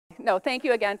No, thank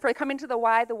you again for coming to the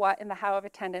why, the what, and the how of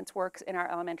attendance works in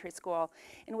our elementary school.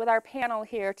 And with our panel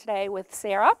here today with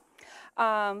Sarah,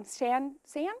 Schantz?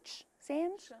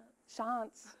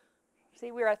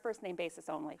 See, we're at first name basis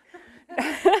only.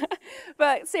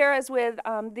 But Sarah's with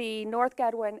the North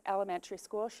Godwin Elementary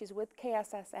School. She's with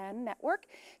KSSN Network.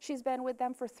 She's been with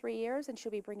them for 3 years, and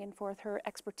she'll be bringing forth her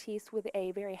expertise with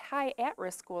a very high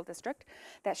at-risk school district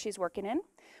that she's working in.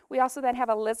 We also then have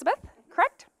Elizabeth,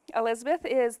 correct? Elizabeth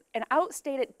is an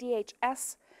outstated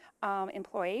DHS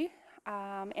employee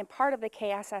and part of the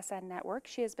KSSN Network.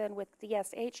 She has been with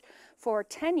DSH for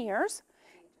 10 years.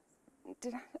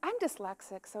 I'm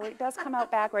dyslexic, so it does come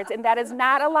out backwards, and that is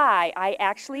not a lie. I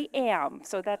actually am,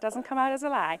 so that doesn't come out as a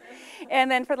lie. And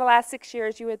then for the last 6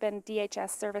 years, you have been DHS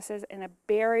services in a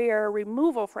barrier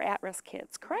removal for at-risk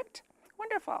kids, correct?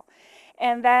 Wonderful.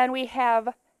 And then we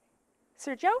have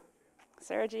Sergio,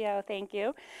 thank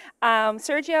you.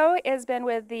 Sergio has been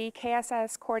with the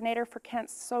KSS coordinator for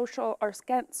Kent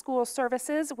School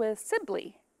Services with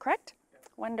Sibley, correct?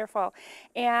 Wonderful.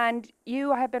 And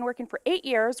you have been working for 8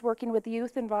 years, working with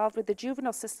youth involved with the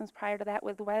juvenile systems prior to that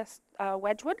with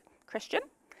Wedgwood Christian.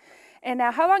 And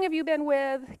now, how long have you been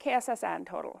with KSSN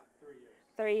total? 3 years.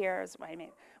 3 years. I mean,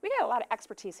 we got a lot of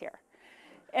expertise here.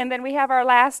 And then we have our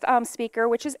last speaker,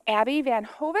 which is Abbey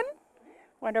VanHoeven.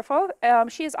 Wonderful.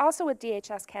 She is also a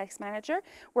DHS Case Manager,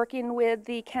 working with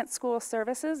the Kent School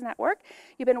Services Network.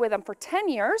 You've been with them for 10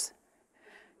 years.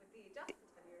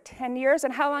 10 years,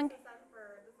 and how long?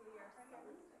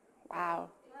 Wow.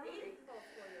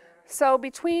 So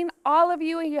between all of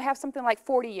you, you have something like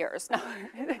 40 years.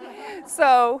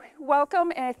 So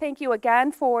welcome, and thank you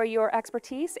again for your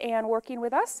expertise and working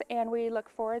with us, and we look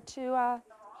forward to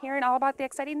hearing all about the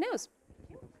exciting news.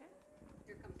 Here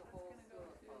comes the whole school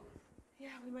of folks.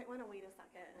 Yeah, we might want to wait a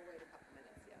second. We'll wait a couple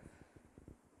minutes, yes.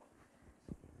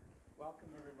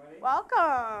 Welcome, everybody.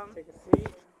 Welcome. Take a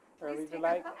seat, or leave your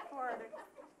light.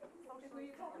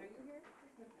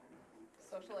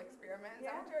 Social experiment, is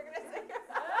that what you're going to say?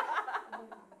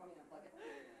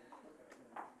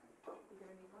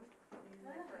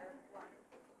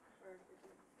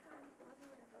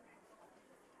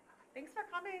 Thanks for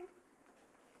coming.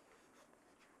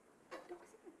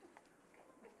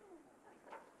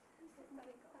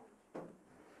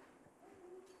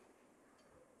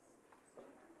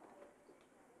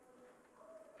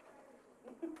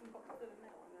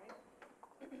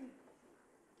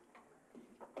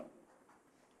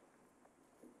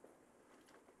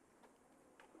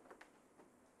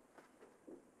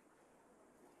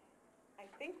 I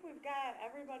think we've got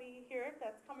everybody here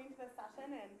that's coming to this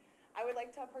session, and I would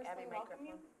like to personally welcome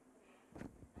you. I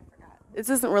forgot. This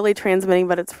isn't really transmitting,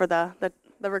 but it's for the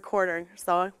recorder.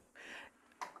 So,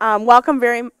 welcome.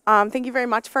 Thank you very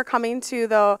much for coming to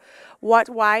the what,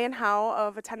 why, and how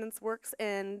of attendance works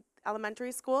in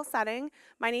elementary school setting.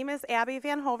 My name is Abbey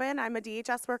VanHoeven. I'm a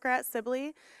DHS worker at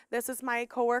Sibley. This is my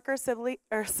coworker Serio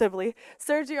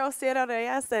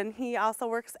Cira-Reyes, and he also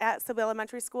works at Sibley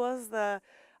Elementary School as the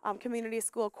community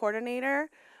school coordinator.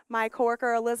 My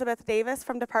coworker Elizabeth Davis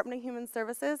from Department of Human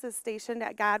Services is stationed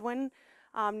at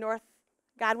North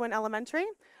Godwin Elementary,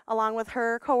 along with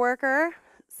her coworker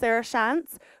Sarah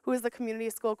Schantz, who is the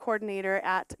community school coordinator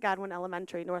at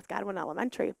North Godwin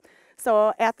Elementary.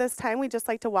 So at this time, we'd just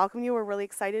like to welcome you. We're really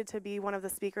excited to be one of the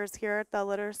speakers here at the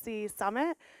Literacy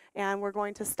Summit, and we're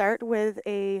going to start with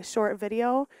a short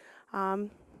video.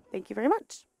 Thank you very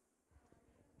much.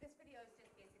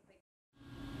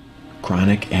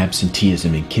 Chronic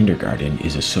absenteeism in kindergarten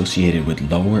is associated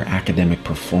with lower academic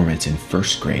performance in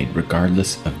first grade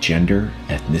regardless of gender,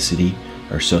 ethnicity,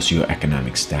 or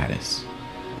socioeconomic status.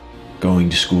 Going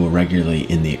to school regularly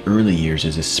in the early years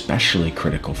is especially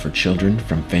critical for children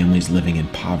from families living in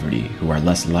poverty who are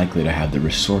less likely to have the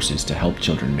resources to help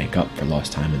children make up for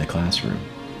lost time in the classroom.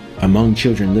 Among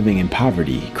children living in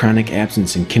poverty, chronic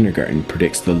absence in kindergarten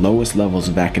predicts the lowest levels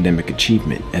of academic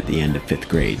achievement at the end of 5th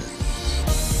grade.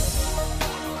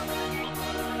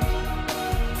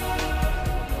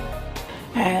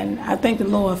 And I thank the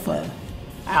Lord for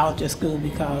Alger School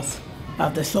because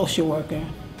of the social worker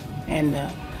and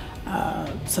the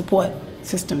support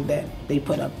system that they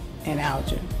put up in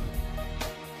Alger.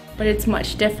 But it's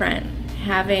much different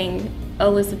having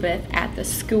Elizabeth at the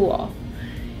school.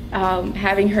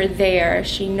 Having her there,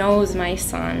 she knows my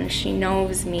son, she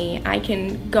knows me. I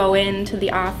can go into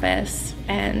the office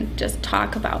and just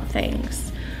talk about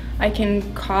things. I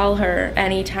can call her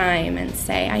anytime and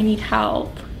say, I need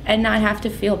help, and not have to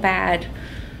feel bad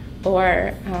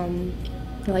or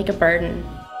like a burden.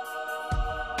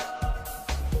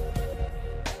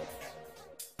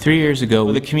 3 years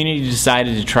ago, the community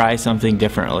decided to try something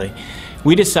differently.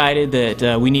 we decided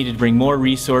that we needed to bring more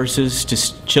resources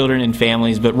to children and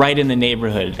families, but right in the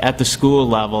neighborhood, at the school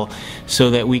level,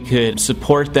 so that we could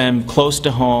support them close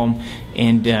to home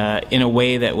and in a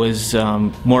way that was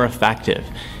more effective.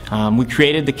 We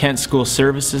created the Kent School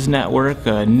Services Network,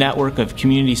 a network of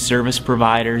community service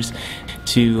providers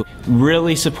to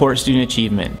really support student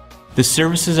achievement. The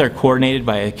services are coordinated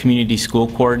by a community school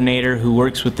coordinator who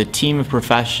works with a team of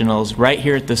professionals right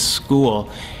here at the school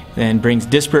and brings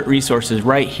disparate resources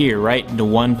right here, right into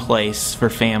one place for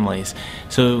families.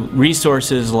 So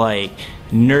resources like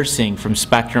nursing from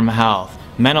Spectrum Health,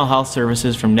 mental health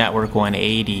services from Network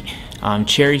 180,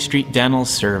 Cherry Street Dental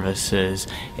Services,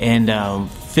 and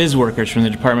phys workers from the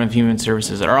Department of Human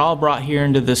Services are all brought here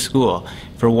into the school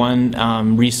for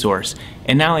one resource.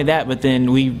 And not only that, but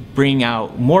then we bring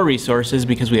out more resources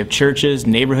because we have churches,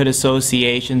 neighborhood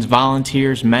associations,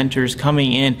 volunteers, mentors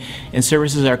coming in, and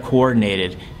services are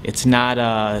coordinated. It's not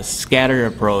a scattered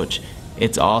approach.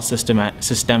 It's all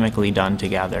systemically done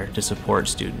together to support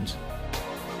students.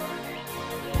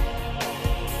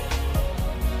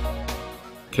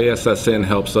 KSSN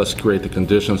helps us create the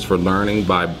conditions for learning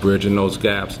by bridging those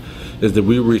gaps, is that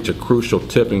we reach a crucial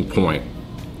tipping point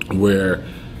where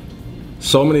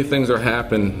so many things are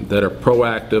happening that are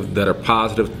proactive, that are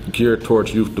positive, geared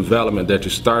towards youth development, that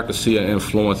you start to see an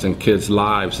influence in kids'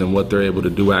 lives and what they're able to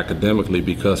do academically,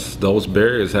 because those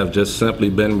barriers have just simply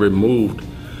been removed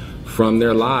from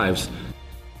their lives.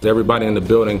 Everybody in the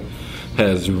building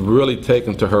has really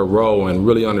taken to her role and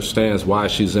really understands why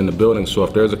she's in the building. So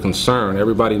if there's a concern,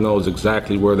 everybody knows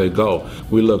exactly where they go.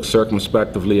 We look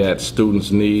circumspectively at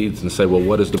students' needs and say, well,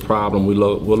 what is the problem? We'll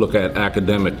look at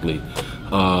academically,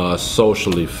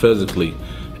 socially, physically,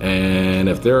 and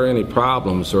if there are any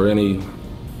problems or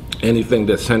anything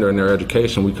that's hindering their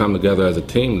education, we come together as a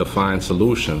team to find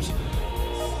solutions.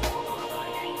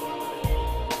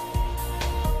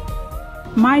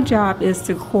 My job is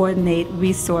to coordinate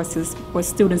resources for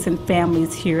students and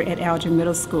families here at Alger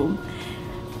Middle School.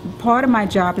 Part of my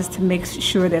job is to make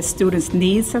sure that students'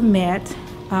 needs are met,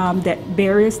 that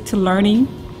barriers to learning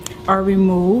are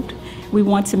removed. We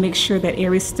want to make sure that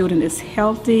every student is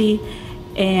healthy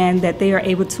and that they are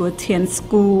able to attend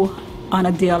school on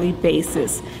a daily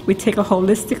basis. We take a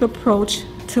holistic approach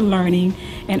to learning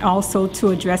and also to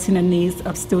addressing the needs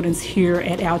of students here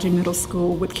at Alger Middle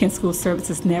School with Kent School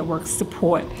Services Network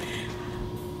support.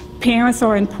 Parents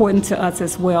are important to us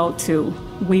as well too.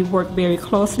 We work very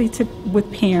closely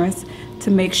with parents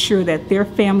to make sure that their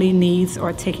family needs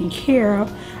are taken care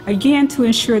of, again to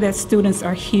ensure that students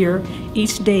are here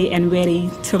each day and ready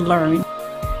to learn.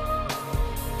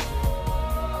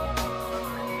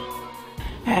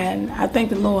 And I thank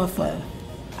the Lord for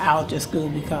Alger School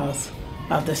because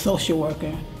of the social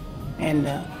worker and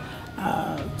the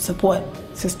support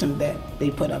system that they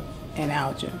put up in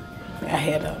Alger. I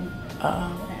had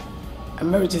an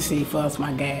emergency for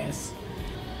my gas,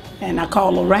 and I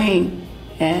called Lorraine,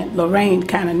 and Lorraine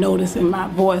kind of noticed in my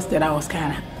voice that I was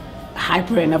kind of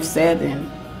hyper and upset,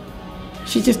 and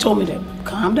she just told me to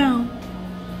calm down,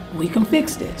 we can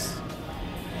fix this.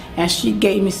 And she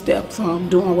gave me steps on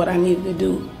doing what I needed to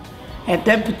do. At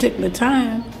that particular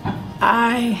time,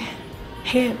 I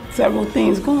had several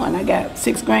things going. I got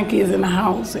 6 grandkids in the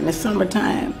house in the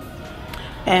summertime,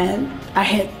 and I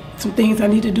had some things I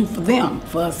need to do for them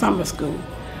for summer school.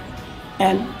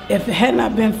 And if it had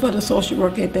not been for the social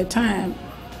work at that time,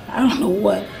 I don't know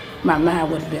what my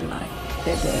mind would have been like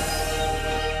that day.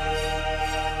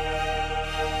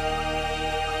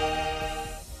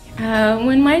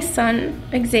 When my son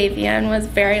Xavier was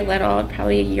very little,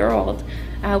 probably a year old,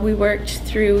 we worked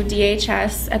through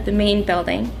DHS at the main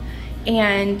building,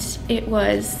 and it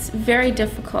was very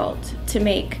difficult to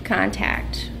make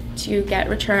contact, to get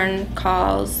return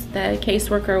calls. The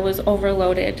caseworker was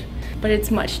overloaded, but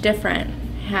it's much different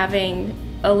having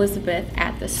Elizabeth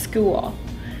at the school.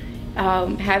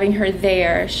 Having her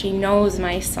there, she knows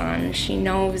my son, she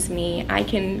knows me. I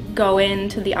can go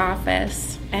into the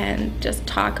office and just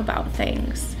talk about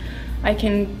things. I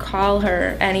can call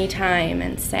her anytime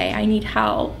and say I need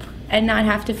help and not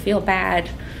have to feel bad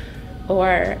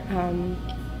or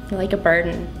like a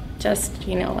burden. Just,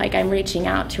 like I'm reaching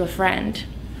out to a friend,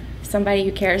 somebody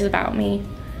who cares about me.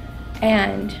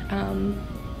 And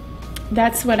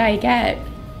that's what I get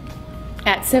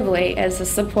at Sibley, as the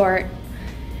support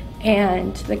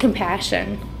and the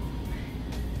compassion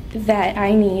that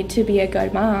I need to be a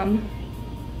good mom.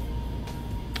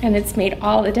 And it's made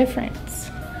all the difference.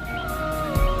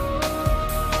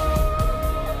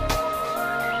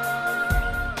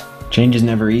 Change is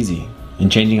never easy,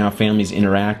 and changing how families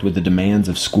interact with the demands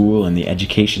of school and the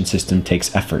education system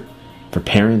takes effort for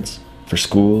parents, for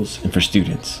schools, and for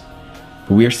students.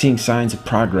 But we are seeing signs of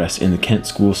progress in the Kent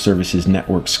School Services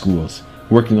Network schools.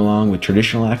 Working along with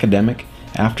traditional academic,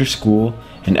 after-school,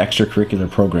 and extracurricular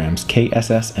programs,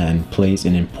 KSSN plays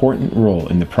an important role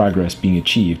in the progress being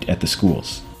achieved at the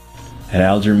schools. At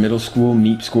Alger Middle School,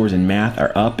 MEP scores in math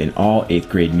are up and all 8th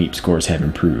grade MEP scores have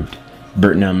improved.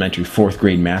 Burton Elementary 4th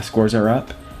grade math scores are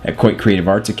up. At Coit Creative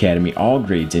Arts Academy, all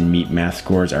grades in MEP math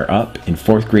scores are up, and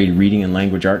 4th grade reading and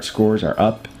language arts scores are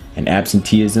up, and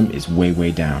absenteeism is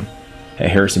way down.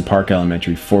 At Harrison Park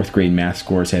Elementary, 4th grade math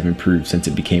scores have improved since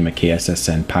it became a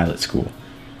KSSN pilot school.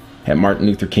 At Martin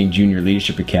Luther King Jr.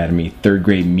 Leadership Academy, 3rd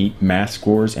grade MEP math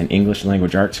scores and English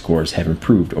language arts scores have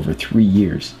improved over 3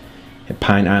 years. At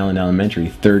Pine Island Elementary,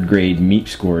 3rd grade MEP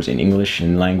scores in English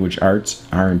and language arts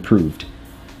are improved.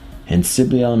 And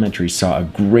Sibley Elementary saw a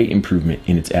great improvement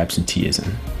in its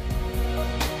absenteeism.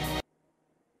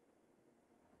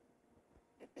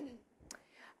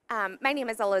 My name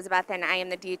is Elizabeth, and I am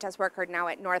the DHS worker now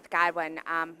at North Godwin.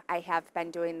 I have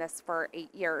been doing this for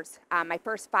 8 years. My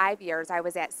first 5 years, I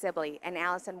was at Sibley, and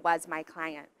Allison was my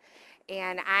client.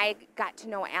 And I got to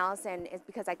know Allison is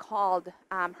because I called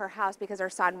her house because her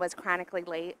son was chronically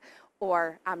late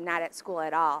or not at school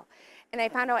at all. And I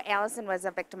found out Allison was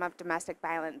a victim of domestic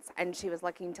violence, and she was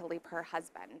looking to leave her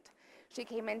husband. She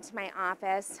came into my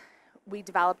office. We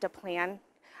developed a plan.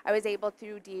 I was able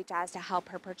through DHS to help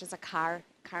her purchase a car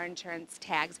insurance,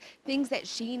 tags, things that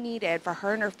she needed for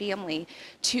her and her family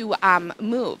to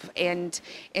move and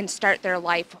start their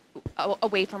life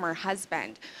away from her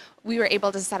husband. We were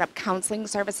able to set up counseling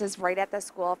services right at the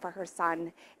school for her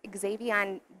son.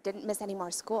 Xavier didn't miss any more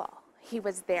school. He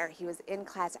was there. He was in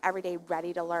class every day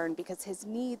ready to learn because his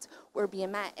needs were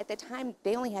being met. At the time,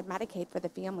 they only had Medicaid for the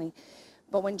family.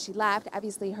 But when she left,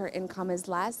 obviously her income is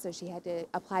less, so she had to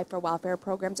apply for welfare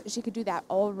programs. She could do that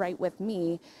all right with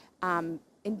me and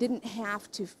didn't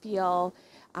have to feel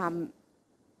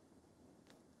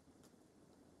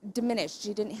diminished.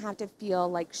 She didn't have to feel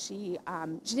like she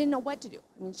didn't know what to do.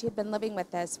 I mean, she had been living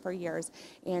with this for years,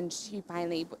 and she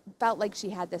finally felt like she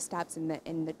had the steps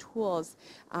and the tools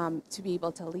to be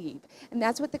able to leave. And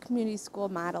that's what the community school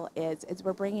model is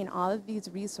we're bringing all of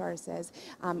these resources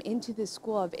into the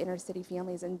school of inner city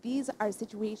families, and these are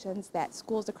situations that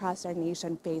schools across our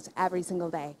nation face every single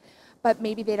day. But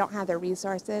maybe they don't have the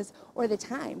resources or the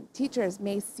time. Teachers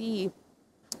may see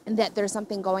that there's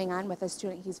something going on with a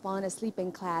student, he's fallen asleep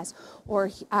in class,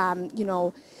 or you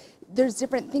know, there's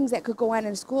different things that could go on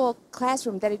in a school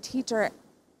classroom that a teacher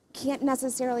can't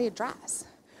necessarily address.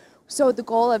 So the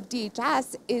goal of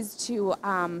DHS is to,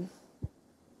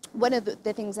 one of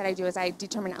the things that I do is I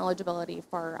determine eligibility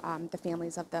for the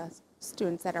families of the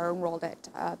students that are enrolled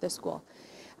at the school.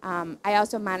 I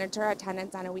also monitor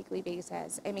attendance on a weekly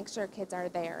basis. I make sure kids are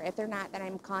there. If they're not, then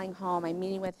I'm calling home. I'm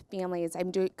meeting with families.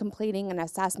 I'm completing an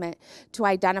assessment to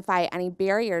identify any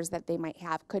barriers that they might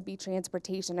have. Could be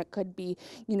transportation. It could be,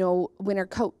 you know, winter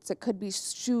coats. It could be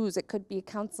shoes. It could be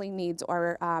counseling needs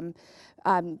or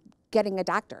getting a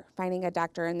doctor, finding a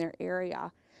doctor in their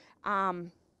area. A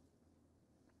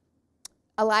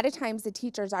lot of times the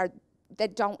teachers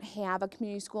that don't have a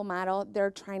community school model, they're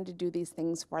trying to do these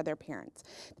things for their parents.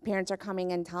 The parents are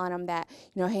coming and telling them that,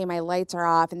 you know, hey, my lights are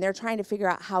off, and they're trying to figure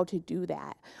out how to do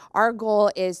that. Our goal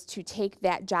is to take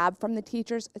that job from the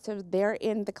teachers so they're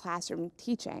in the classroom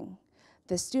teaching.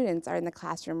 The students are in the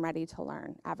classroom ready to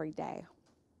learn every day.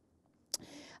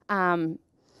 Our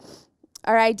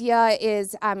idea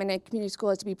is in a community school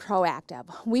is to be proactive.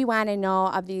 We want to know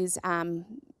of these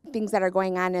things that are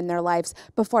going on in their lives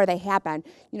before they happen.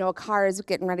 You know, a car is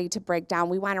getting ready to break down.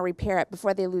 We want to repair it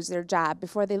before they lose their job,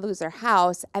 before they lose their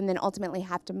house, and then ultimately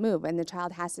have to move, and the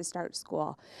child has to start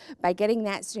school. By getting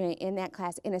that student in that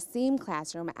class, in a same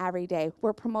classroom every day,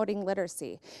 we're promoting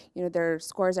literacy. You know, their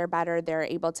scores are better, they're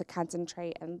able to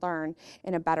concentrate and learn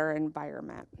in a better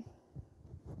environment.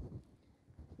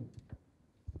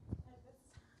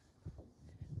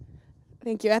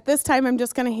 Thank you. At this time, I'm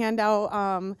just going to hand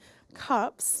out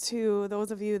cups to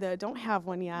those of you that don't have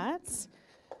one yet.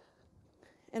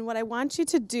 And what I want you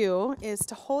to do is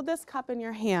to hold this cup in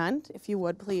your hand, if you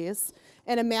would please,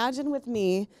 and imagine with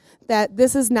me that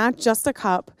this is not just a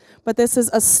cup, but this is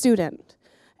a student.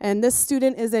 And this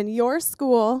student is in your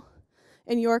school,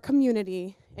 in your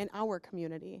community, in our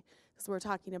community. So we're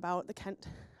talking about the Kent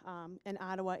and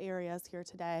Ottawa areas here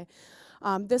today.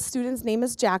 This student's name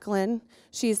is Jacqueline.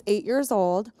 She's 8 years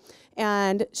old,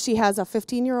 and she has a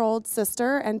 15-year-old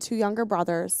sister and 2 younger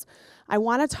brothers. I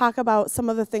want to talk about some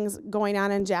of the things going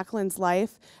on in Jacqueline's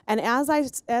life. And as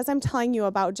I'm telling you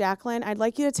about Jacqueline, I'd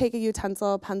like you to take a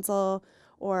utensil, pencil,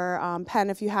 or pen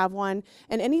if you have one.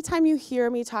 And anytime you hear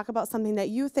me talk about something that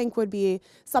you think would be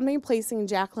something placing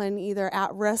Jacqueline either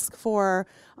at risk for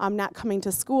not coming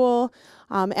to school,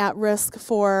 at risk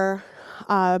for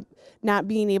not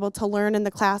being able to learn in the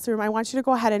classroom, I want you to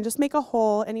go ahead and just make a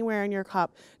hole anywhere in your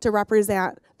cup to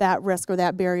represent that risk or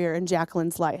that barrier in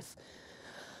Jacqueline's life.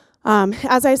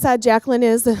 As I said, Jacqueline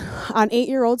is an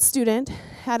 8-year-old student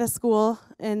at a school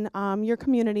in your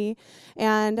community,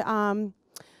 and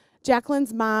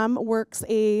Jacqueline's mom works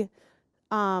a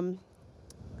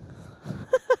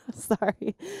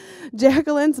sorry.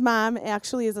 Jacqueline's mom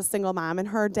actually is a single mom, and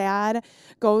her dad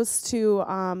goes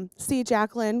to see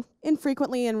Jacqueline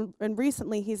infrequently, and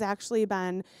recently he's actually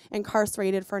been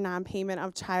incarcerated for non-payment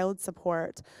of child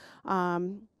support.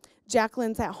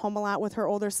 Jacqueline's at home a lot with her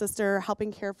older sister,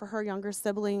 helping care for her younger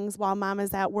siblings while mom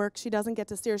is at work. She doesn't get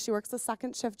to see her. She works a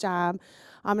second shift job,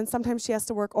 and sometimes she has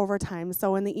to work overtime.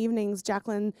 So in the evenings,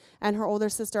 Jacqueline and her older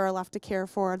sister are left to care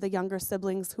for the younger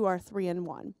siblings, who are 3 and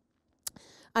 1.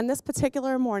 On this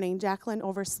particular morning, Jacqueline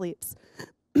oversleeps.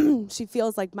 She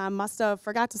feels like mom must have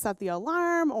forgot to set the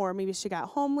alarm, or maybe she got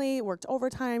home late, worked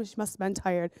overtime, she must have been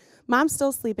tired. Mom's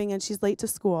still sleeping and she's late to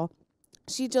school.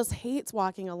 She just hates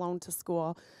walking alone to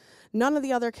school. None of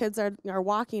the other kids are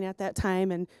walking at that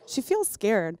time, and she feels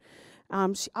scared.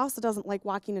 She also doesn't like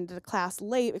walking into the class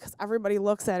late because everybody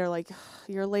looks at her like,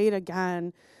 you're late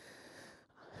again.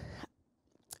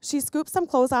 She scoops some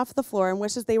clothes off the floor and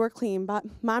wishes they were clean, but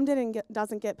mom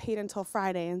doesn't get paid until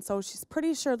Friday, and so she's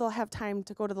pretty sure they'll have time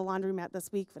to go to the laundromat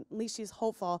this week. At least she's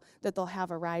hopeful that they'll have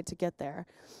a ride to get there.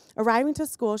 Arriving to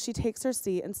school, she takes her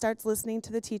seat and starts listening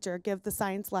to the teacher give the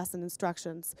science lesson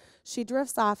instructions. She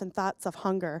drifts off in thoughts of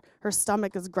hunger. Her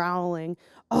stomach is growling.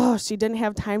 Oh, she didn't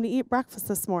have time to eat breakfast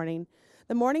this morning.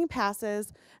 The morning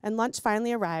passes, and lunch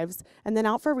finally arrives, and then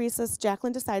out for recess,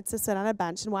 Jacqueline decides to sit on a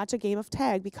bench and watch a game of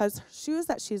tag because her shoes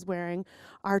that she's wearing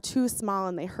are too small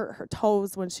and they hurt her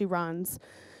toes when she runs.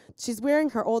 She's wearing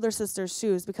her older sister's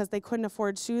shoes because they couldn't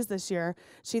afford shoes this year.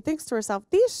 She thinks to herself,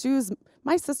 these shoes,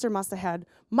 my sister must have had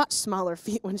much smaller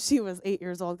feet when she was 8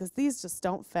 years old because these just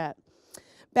don't fit.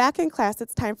 Back in class,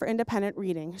 it's time for independent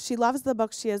reading. She loves the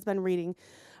book she has been reading,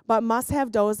 but must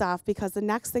have dozed off because the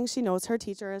next thing she knows, her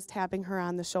teacher is tapping her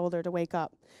on the shoulder to wake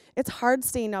up. It's hard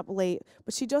staying up late,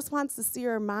 but she just wants to see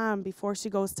her mom before she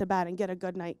goes to bed and get a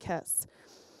goodnight kiss.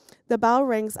 The bell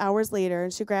rings hours later,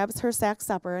 and she grabs her sack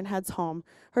supper and heads home.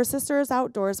 Her sister is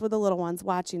outdoors with the little ones,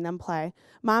 watching them play.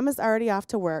 Mom is already off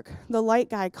to work. The light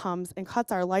guy comes and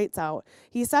cuts our lights out.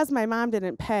 He says my mom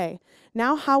didn't pay.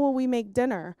 Now how will we make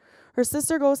dinner? Her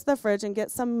sister goes to the fridge and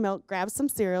gets some milk, grabs some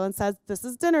cereal, and says, this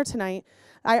is dinner tonight.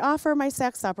 I offer my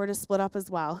sack supper to split up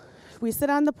as well. We sit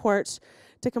on the porch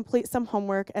to complete some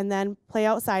homework and then play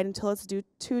outside until it's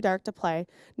too dark to play.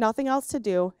 Nothing else to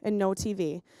do and no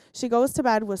TV. She goes to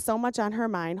bed with so much on her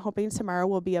mind, hoping tomorrow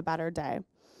will be a better day.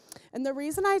 And the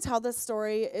reason I tell this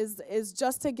story is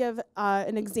just to give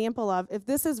an example of, if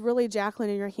this is really Jacqueline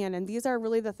in your hand and these are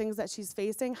really the things that she's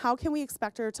facing, how can we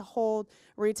expect her to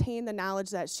retain the knowledge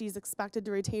that she's expected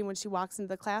to retain when she walks into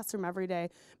the classroom every day?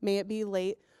 May it be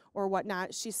late or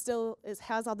whatnot, she still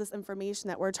has all this information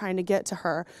that we're trying to get to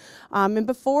her. And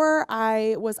before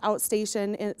I was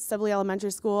outstationed at Sibley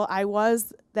Elementary School, I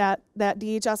was that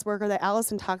DHS worker that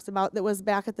Allison talks about that was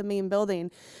back at the main building.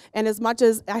 And as much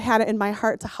as I had it in my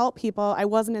heart to help people, I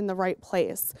wasn't in the right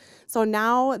place. So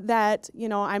now that,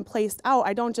 I'm placed out,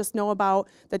 I don't just know about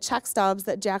the check stubs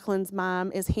that Jacqueline's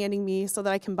mom is handing me so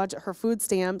that I can budget her food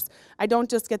stamps. I don't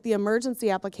just get the emergency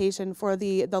application for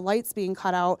the lights being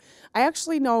cut out. I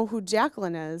actually know who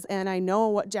Jacqueline is, and I know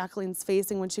what Jacqueline's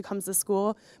facing when she comes to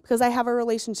school because I have a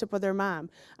relationship with her mom.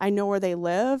 I know where they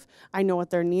live. I know what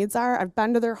their needs are. I've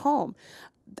been to their home.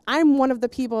 I'm one of the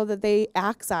people that they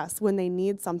access when they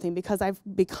need something because I've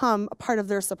become a part of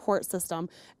their support system.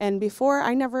 And before,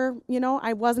 I never,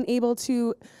 I wasn't able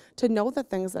to know the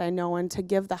things that I know and to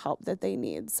give the help that they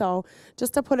need. So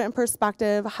just to put it in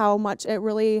perspective, how much it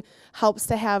really helps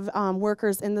to have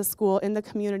workers in the school, in the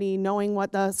community, knowing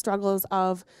what the struggles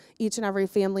of each and every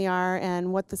family are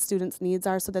and what the students' needs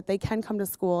are so that they can come to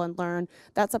school and learn.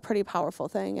 That's a pretty powerful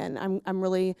thing, and I'm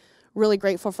really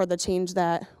grateful for the change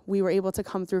that we were able to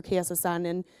come through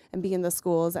KSSN and be in the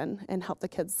schools and help the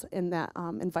kids in that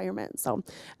environment. So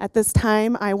at this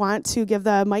time, I want to give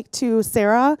the mic to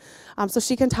Sarah so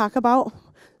she can talk about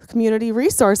community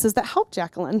resources that help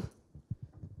Jacqueline.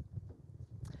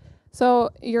 So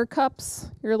your cups,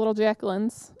 your little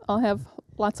Jacquelines, all have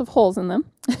lots of holes in them.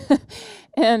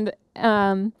 And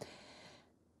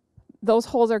those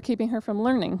holes are keeping her from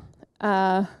learning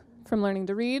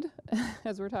to read,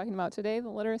 as we're talking about today, the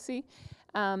literacy.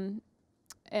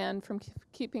 and from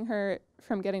keeping her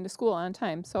from getting to school on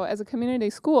time. So as a community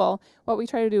school, what we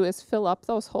try to do is fill up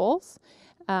those holes.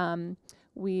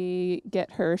 We get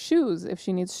her shoes if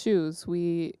she needs shoes.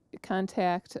 We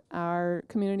contact our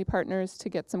community partners to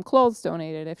get some clothes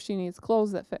donated if she needs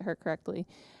clothes that fit her correctly.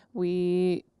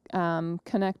 We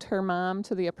connect her mom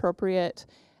to the appropriate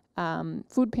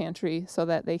food pantry so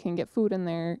that they can get food on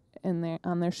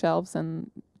their shelves,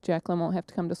 and Jacqueline won't have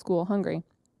to come to school hungry.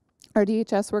 Our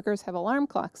DHS workers have alarm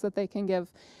clocks that they can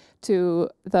give to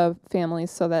the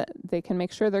families so that they can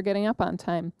make sure they're getting up on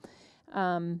time.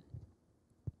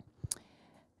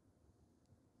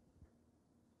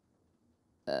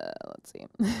 Let's see.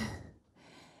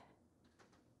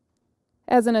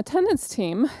 As an attendance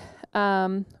team,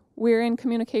 we're in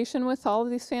communication with all of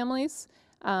these families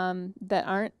that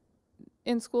aren't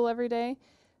in school every day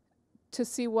to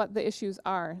see what the issues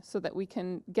are so that we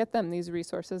can get them these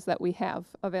resources that we have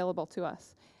available to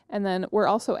us. And then we're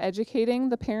also educating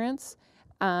the parents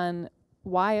on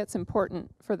why it's important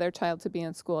for their child to be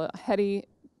in school. Hetty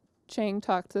Chang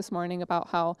talked this morning about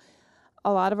how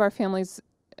a lot of our families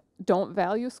don't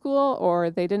value school, or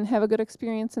they didn't have a good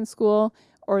experience in school,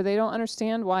 or they don't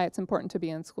understand why it's important to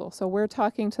be in school. So we're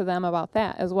talking to them about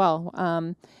that as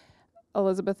well.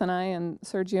 Elizabeth and I and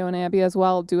Sergio and Abby as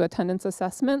well do attendance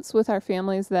assessments with our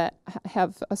families that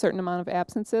have a certain amount of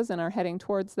absences and are heading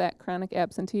towards that chronic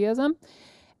absenteeism.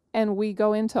 And we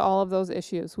go into all of those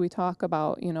issues. We talk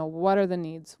about, what are the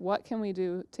needs? What can we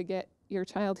do to get your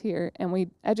child here? And we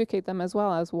educate them as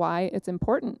well as why it's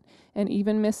important. And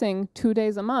even missing 2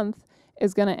 days a month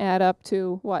is going to add up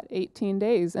to, 18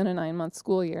 days in a 9-month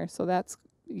school year. So that's,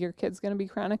 your kid's going to be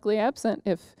chronically absent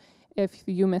if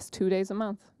you miss 2 days a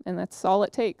month. And that's all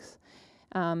it takes.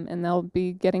 And they'll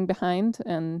be getting behind,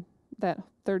 and that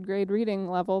 3rd grade reading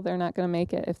level, they're not going to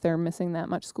make it if they're missing that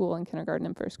much school in kindergarten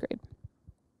and 1st grade.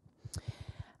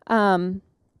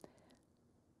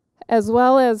 As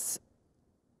well as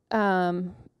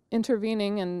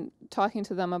intervening and talking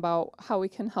to them about how we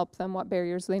can help them, what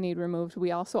barriers they need removed.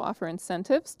 We also offer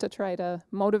incentives to try to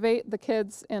motivate the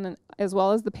kids and as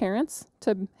well as the parents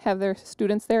to have their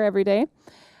students there every day.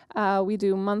 We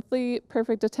do monthly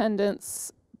perfect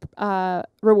attendance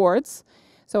rewards.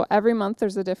 So every month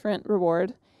there's a different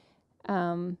reward.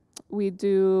 We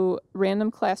do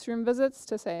random classroom visits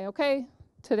to say, okay,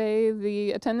 today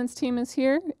the attendance team is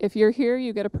here. If you're here,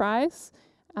 you get a prize.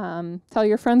 Tell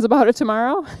your friends about it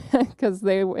tomorrow, because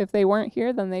if they weren't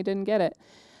here, then they didn't get it.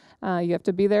 You have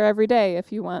to be there every day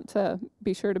if you want to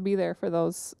be sure to be there for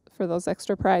those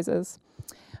extra prizes.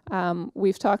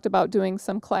 We've talked about doing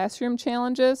some classroom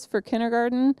challenges for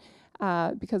kindergarten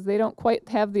because they don't quite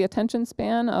have the attention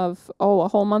span of, a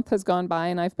whole month has gone by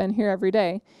and I've been here every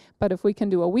day. But if we can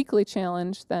do a weekly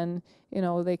challenge, then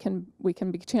we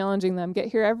can be challenging them, get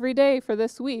here every day for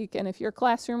this week, and if your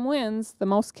classroom wins, the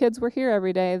most kids were here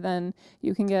every day, then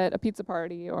you can get a pizza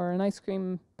party or an ice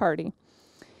cream party.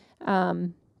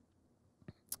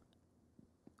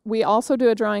 We also do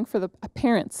a drawing for the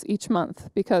parents each month,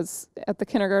 because at the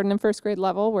kindergarten and 1st grade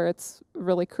level, where it's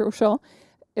really crucial,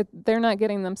 they're not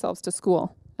getting themselves to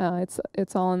school.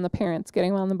 It's all in the parents,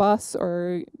 getting them on the bus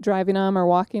or driving them or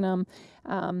walking them.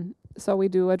 So we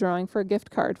do a drawing for a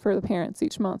gift card for the parents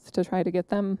each month to try to get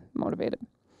them motivated.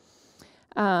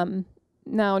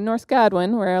 Now, North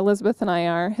Godwin, where Elizabeth and I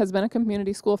are, has been a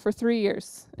community school for 3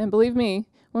 years. And believe me,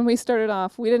 when we started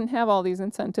off, we didn't have all these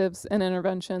incentives and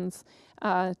interventions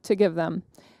to give them.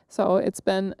 So it's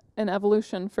been an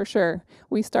evolution for sure.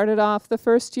 We started off the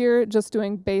first year just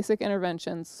doing basic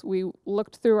interventions. We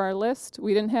looked through our list.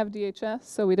 We didn't have DHS,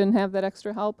 so we didn't have that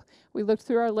extra help. We looked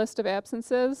through our list of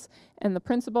absences, and the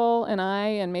principal and I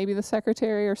and maybe the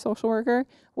secretary or social worker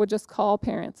would just call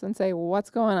parents and say, what's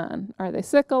going on? Are they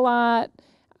sick a lot?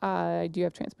 Do you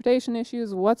have transportation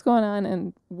issues? What's going on?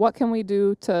 And what can we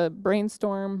do to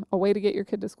brainstorm a way to get your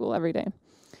kid to school every day?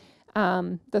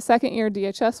 The second year,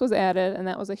 DHS was added, and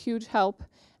that was a huge help.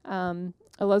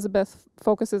 Elizabeth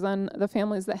focuses on the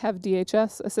families that have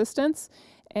DHS assistance,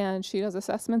 and she does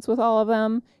assessments with all of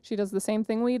them. She does the same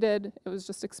thing we did. It was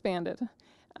just expanded.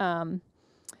 And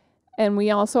we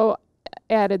also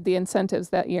added the incentives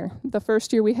that year. The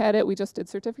first year we had it, we just did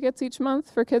certificates each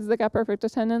month for kids that got perfect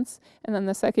attendance. And then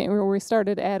the second year we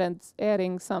started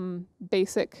adding some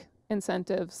basic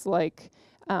incentives like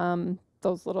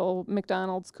those little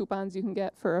McDonald's coupons you can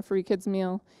get for a free kids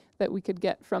meal that we could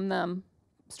get from them,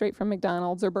 straight from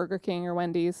McDonald's or Burger King or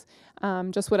Wendy's.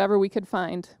 Just whatever we could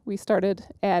find, we started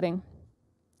adding.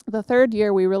 The third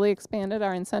year, we really expanded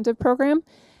our incentive program,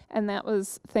 and that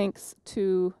was thanks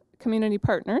to community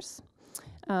partners,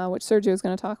 which Sergio is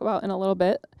going to talk about in a little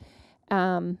bit.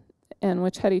 and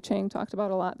which Hetty Chang talked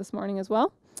about a lot this morning as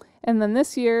well. And then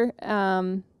this year,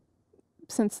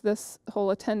 since this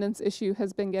whole attendance issue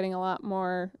has been getting a lot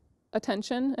more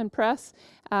attention and press,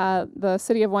 the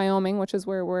city of Wyoming, which is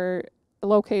where we're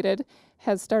located,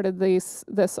 has started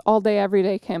this all day, every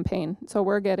day campaign. So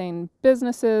we're getting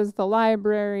businesses, the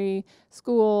library,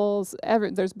 schools,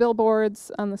 there's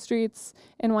billboards on the streets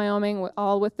in Wyoming,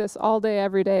 all with this all day,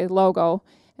 every day logo,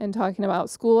 and talking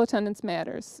about school attendance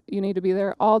matters. You need to be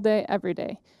there all day, every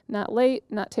day. Not late,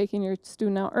 not taking your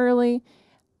student out early.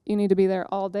 You need to be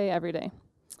there all day, every day.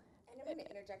 And I'm going to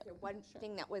interject here. One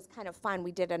thing that was kind of fun,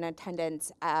 we did an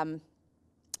attendance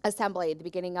assembly at the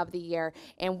beginning of the year,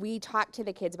 and we talked to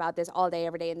the kids about this all day,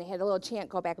 every day, and they had a little chant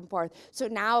go back and forth. So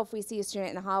now if we see a student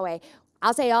in the hallway,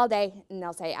 I'll say all day, and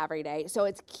they'll say every day. So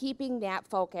it's keeping that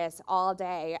focus all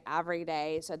day, every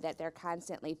day, so that they're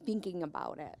constantly thinking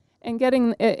about it. And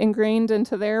getting it ingrained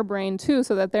into their brain too,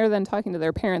 so that they're then talking to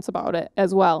their parents about it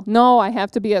as well. No, I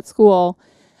have to be at school.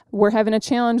 We're having a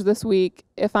challenge this week.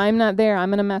 If I'm not there,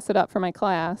 I'm going to mess it up for my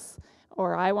class.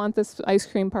 Or I want this ice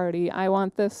cream party. I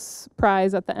want this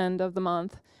prize at the end of the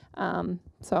month. And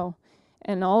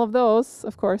all of those,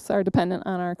 of course, are dependent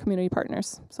on our community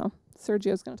partners. So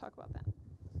Sergio's going to talk about that.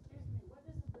 What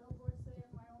does the billboard say in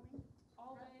Wyoming?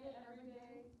 All day, every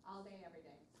day. All day, every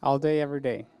day. All day, every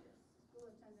day. School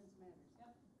attendance matters.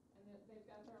 Yep. And they've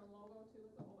got their own logo too,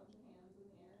 with a whole bunch of hands in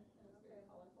the air, and it's very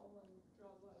colorful and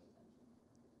draws a lot of attention.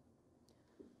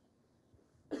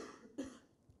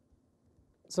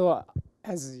 So,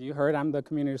 as you heard, I'm the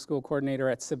community school coordinator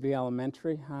at Sibley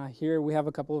Elementary. Here we have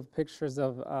a couple of pictures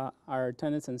of our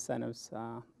attendance incentives,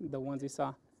 the ones you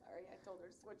saw. Sorry, I told her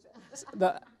to switch it.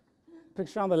 The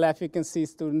picture on the left, you can see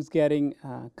students getting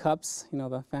cups,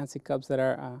 the fancy cups that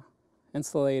are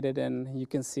insulated, and you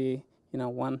can see,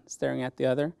 one staring at the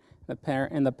other. The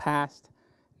parent in the past,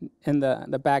 in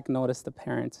the back, notice the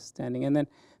parents standing. And then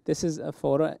this is a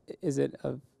photo. Is it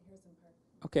of? Harrison Park.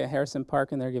 Okay, Harrison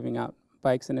Park, and they're giving out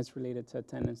bikes, and it's related to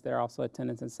attendance. There are also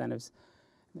attendance incentives.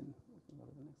 Go to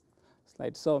the next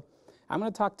slide. So I'm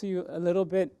going to talk to you a little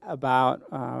bit about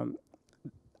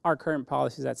our current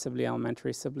policies at Sibley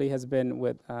Elementary. Sibley has been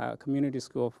with community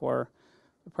school for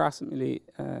approximately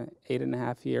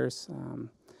 8.5 years.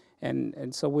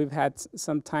 And so we've had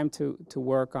some time to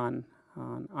work on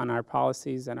our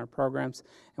policies and our programs,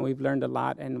 and we've learned a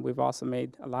lot, and we've also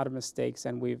made a lot of mistakes,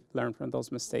 and we've learned from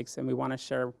those mistakes, and we want to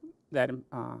share that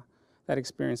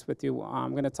experience with you.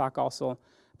 I'm going to talk also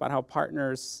about how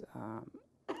partners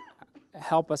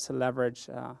help us to leverage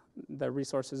the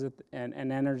resources and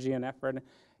energy and effort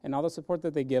and all the support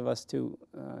that they give us to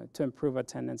improve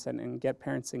attendance and get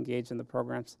parents engaged in the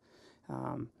programs.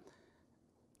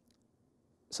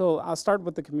 So I'll start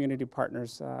with the community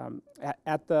partners.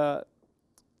 At the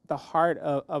heart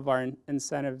of our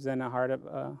incentives and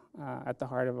at the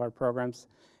heart of our programs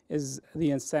is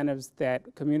the incentives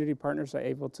that community partners are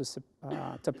able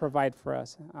to provide for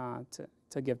us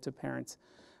to give to parents.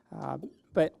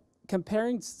 But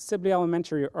comparing Sibley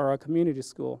Elementary or a community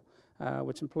school,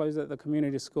 which employs the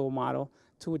community school model,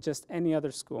 to just any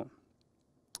other school,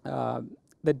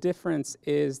 the difference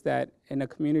is that in a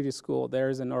community school, there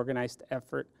is an organized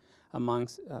effort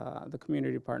amongst the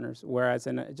community partners, whereas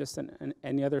in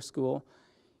any other school,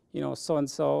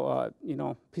 so-and-so,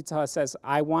 Pizza Hut says,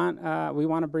 we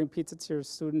want to bring pizza to your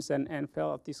students and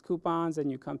fill out these coupons, and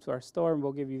you come to our store and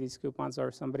we'll give you these coupons.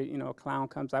 Or somebody, a clown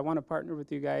comes, I want to partner with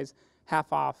you guys,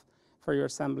 half off for your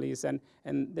assemblies. And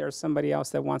there's somebody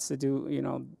else that wants to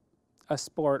do, a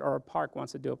sport, or a park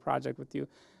wants to do a project with you.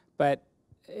 But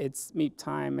it's meet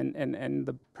time, and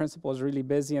the principal is really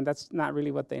busy, and that's not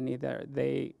really what they need there.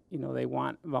 They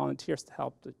want volunteers to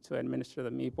help to administer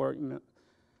the meet board,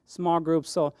 small groups.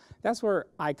 So that's where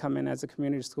I come in as a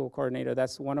community school coordinator.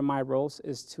 That's one of my roles,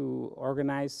 is to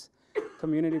organize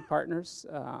community partners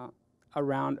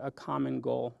around a common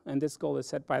goal. And this goal is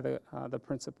set by the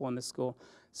principal in the school.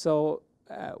 So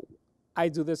I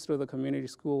do this through the community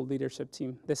school leadership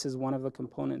team. This is one of the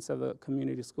components of the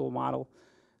community school model.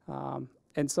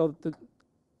 And so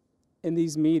in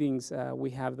these meetings, we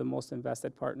have the most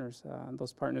invested partners,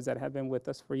 those partners that have been with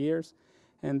us for years,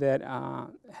 and that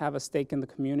have a stake in the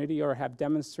community or have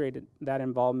demonstrated that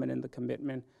involvement and the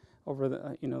commitment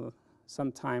over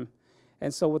some time.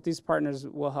 And so what these partners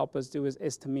will help us do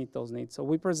is to meet those needs. So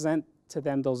we present to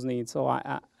them those needs. So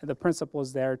the principal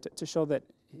is there to show that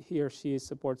he or she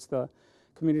supports the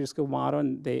community school model,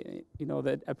 and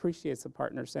that appreciates the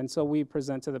partners. And so we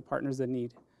present to the partners the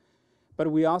need. But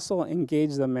we also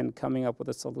engage them in coming up with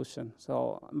a solution.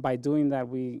 So by doing that,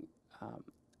 we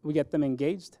get them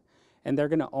engaged, and they're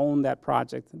going to own that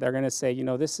project. They're going to say,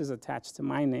 this is attached to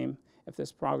my name, if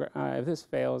this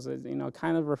fails, it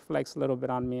kind of reflects a little bit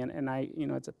on me, and I,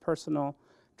 it's a personal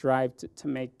drive to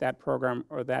make that program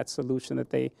or that solution that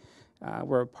they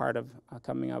were a part of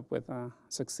coming up with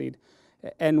succeed.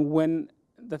 And when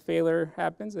the failure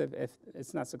happens, if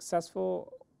it's not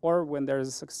successful, or when there's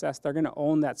a success, they're going to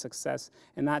own that success,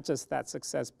 and not just that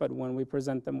success, but when we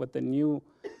present them with the new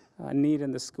need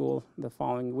in the school the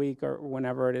following week or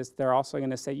whenever it is, they're also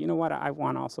going to say, you know what, I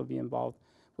want to also be involved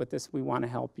with this. We want to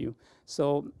help you.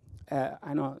 So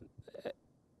I know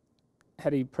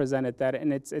Hetty presented that,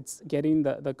 and it's getting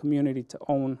the community to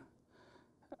own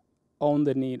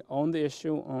the need, own the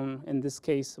issue, in this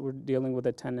case, we're dealing with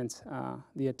attendance,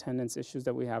 the attendance issues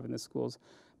that we have in the schools.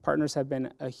 Partners have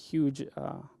been a huge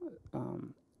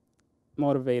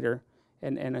motivator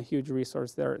and a huge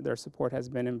resource. Their support has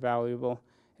been invaluable,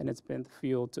 and it's been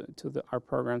fuel to our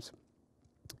programs.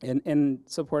 In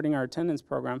supporting our attendance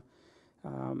program,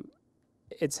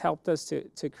 it's helped us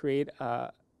to create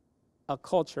a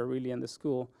culture really in the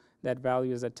school that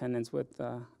values attendance with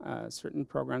certain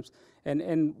programs.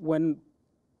 And one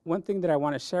thing that I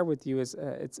want to share with you is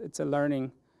it's a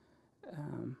learning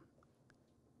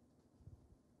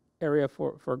area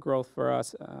for growth for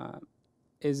us,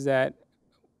 is that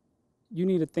you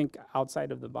need to think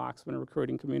outside of the box when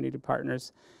recruiting community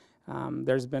partners.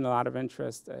 There's been a lot of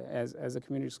interest as a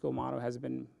community school model has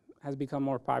become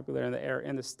more popular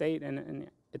in the state, and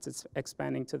it's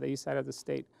expanding to the east side of the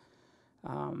state.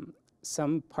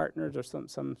 Some partners or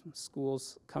some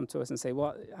schools come to us and say,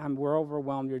 well, we're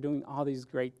overwhelmed, you're doing all these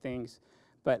great things,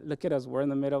 but look at us, we're in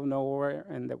the middle of nowhere,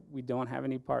 and that we don't have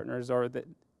any partners, or that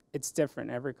it's different,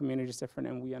 every community is different,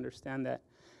 and we understand that.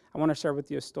 I want to share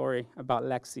with you a story about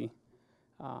Lexi.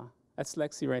 That's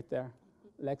Lexi right there.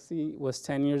 Lexi was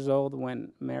 10 years old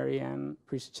when Marianne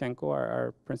Prischenko,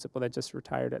 our principal that just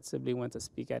retired at Sibley, went to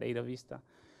speak at Ada Vista.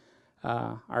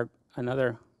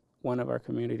 Another one of our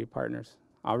community partners.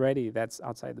 Already, that's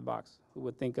outside the box. Who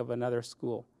would think of another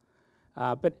school?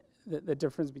 But the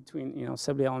difference between,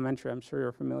 Sibley Elementary, I'm sure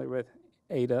you're familiar with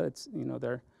Ada. It's,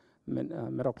 they're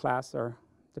middle class, or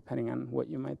depending on what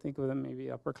you might think of them, maybe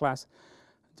upper class,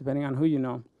 depending on who you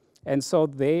know. And so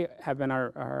they have been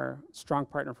our strong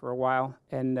partner for a while.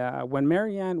 And when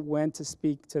Marianne went to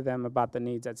speak to them about the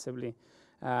needs at Sibley,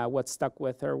 what stuck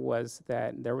with her was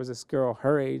that there was this girl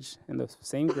her age in the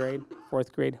same grade,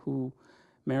 4th grade, who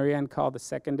Marianne called the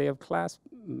second day of class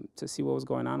to see what was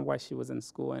going on, why she was in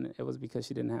school, and it was because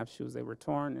she didn't have shoes. They were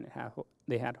torn, and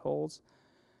they had holes.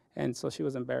 And so she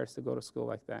was embarrassed to go to school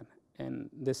like that. And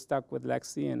this stuck with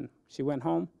Lexi, and she went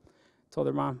home, told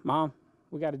her mom,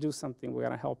 we got to do something. We got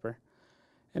to help her.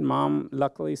 And Mom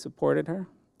luckily supported her,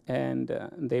 and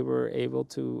they were able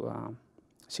to,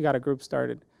 she got a group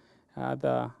started,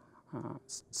 the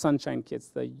Sunshine Kids,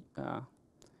 the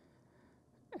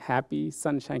Happy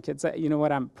Sunshine Kids. You know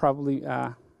what, I'm probably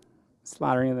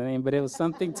slaughtering the name, but it was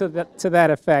something to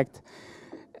that effect.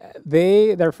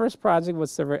 Their first project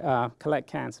was to collect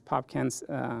cans, pop cans,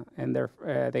 and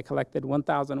they collected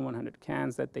 1,100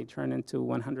 cans that they turned into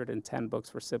 110 books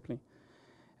for Sibley.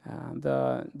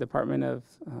 The Department of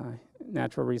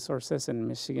Natural Resources in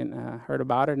Michigan heard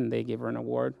about it, and they gave her an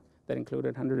award that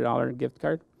included a $100 gift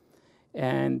card.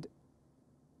 And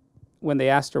when they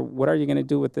asked her, what are you going to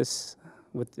do with this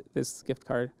gift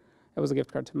card? It was a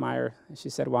gift card to Meyer. And she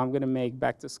said, well, I'm going to make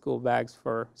back-to-school bags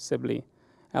for Sibley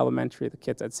Elementary, the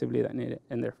kids at Sibley that need it,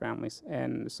 and their families.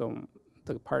 And so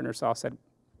the partners all said,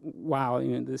 wow,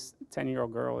 this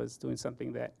 10-year-old girl is doing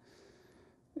something that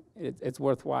it's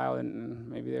worthwhile, and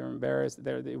maybe they were embarrassed.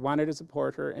 They wanted to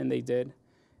support her, and they did.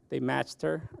 They matched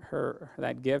her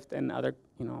that gift, and other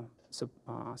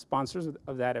sponsors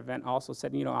of that event also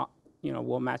said,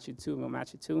 we'll match you too. We'll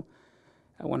match you too.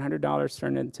 $100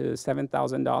 turned into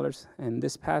 $7,000, and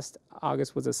this past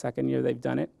August was the second year they've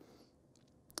done it.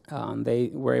 They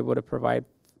were able to provide.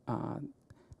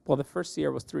 The first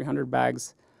year was 300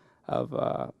 bags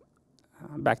of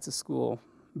back-to-school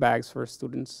bags for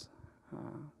students.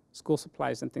 School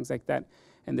supplies and things like that.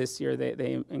 And this year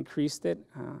they increased it.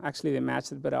 Actually, they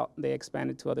matched it, but they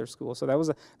expanded to other schools. So that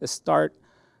was the start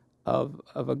of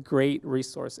a great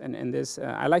resource. And this,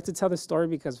 I like to tell this story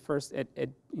because first,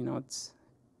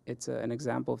 it's an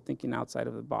example of thinking outside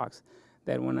of the box.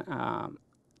 That when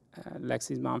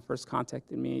Lexi's mom first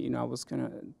contacted me, I was kind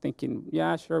of thinking,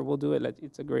 yeah, sure, we'll do it.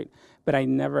 It's a great, but I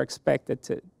never expected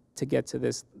to get to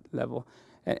this level.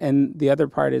 And the other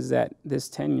part is that this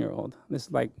 10-year-old, this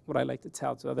is like what I like to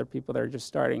tell to other people that are just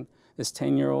starting, this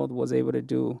 10-year-old was able to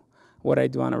do what I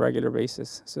do on a regular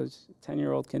basis. So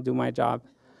 10-year-old can do my job.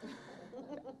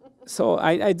 So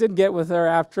I did get with her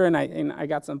after, and I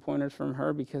got some pointers from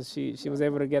her because she was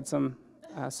able to get some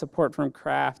support from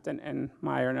Kraft and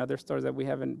Meyer and other stores that we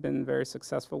haven't been very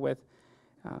successful with.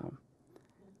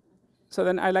 So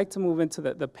then I'd like to move into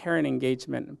the parent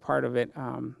engagement part of it.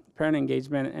 Parent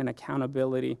engagement and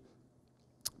accountability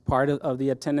part of the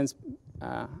attendance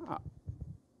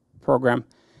program.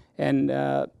 And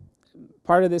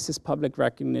part of this is public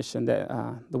recognition, that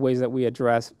the ways that we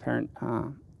address parent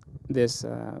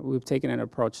we've taken an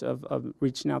approach of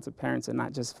reaching out to parents and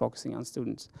not just focusing on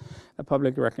students. The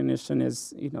public recognition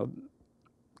is,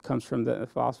 comes from the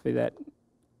philosophy that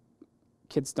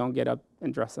kids don't get up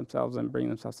and dress themselves and bring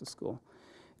themselves to school.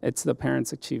 It's the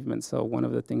parents' achievement. So one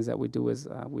of the things that we do is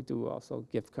we do also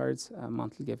gift cards,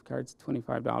 monthly gift cards,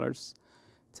 $25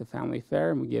 to Family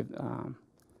Fare, and we give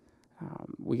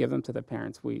them to the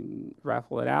parents. We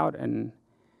raffle it out and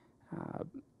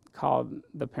call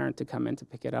the parent to come in to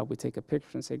pick it up. We take a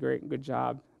picture and say, "Great, good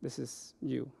job. This is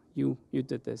you. You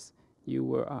did this. You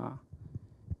were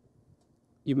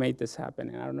you made this happen."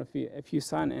 And I don't know if you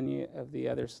saw in any of the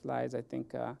other slides. I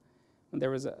think when there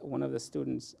was one of the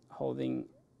students holding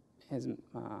his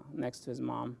next to his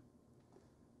mom.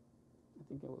 I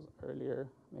think it was earlier,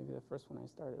 maybe the first one I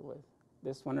started with.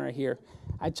 This one right here.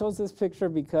 I chose this picture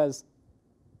because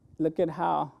look at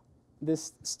how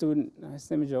this student, his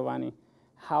name is Giovanni,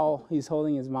 how he's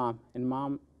holding his mom. And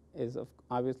mom is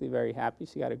obviously very happy.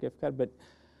 She got a gift card, but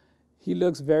he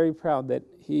looks very proud that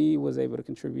he was able to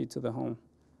contribute to the home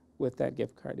with that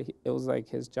gift card. It was like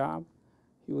his job.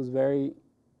 He was very,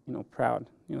 proud.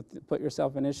 Put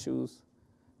yourself in his shoes,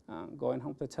 going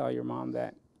home to tell your mom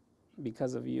that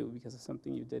because of you, because of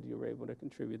something you did, you were able to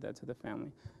contribute that to the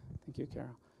family. Thank you,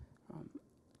 Carol.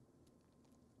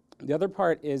 The other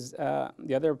part is,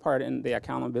 and the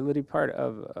accountability part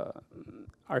of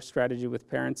our strategy with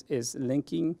parents is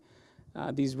linking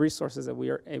these resources that we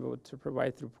are able to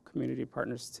provide through community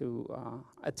partners to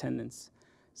attendance.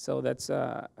 So that's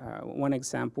one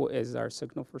example is our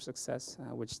Signal for Success,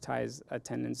 which ties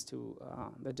attendance to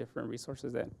the different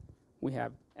resources that we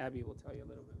have. Abby will tell you a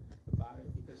little bit about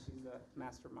it because she's the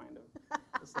mastermind of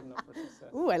the Signal for Success.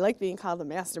 Ooh, I like being called the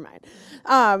mastermind.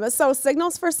 So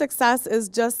Signals for Success is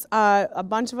just a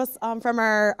bunch of us from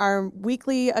our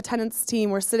weekly attendance team.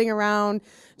 We're sitting around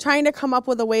trying to come up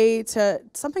with a way to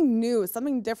something new,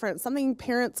 something different, something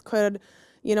parents could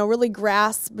really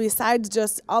grasp besides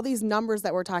just all these numbers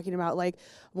that we're talking about, like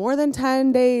more than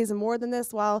 10 days and more than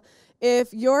this. Well,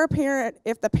 if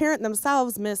the parent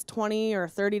themselves missed 20 or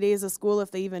 30 days of school,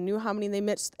 if they even knew how many they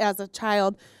missed as a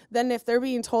child, then if they're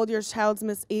being told your child's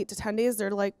missed 8 to 10 days,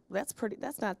 they're like, that's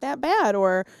not that bad,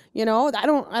 or I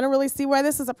don't really see why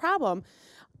this is a problem.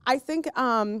 I think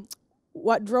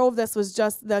what drove this was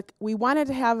just that we wanted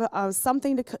to have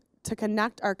something to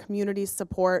connect our community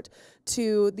support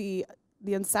to the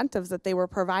incentives that they were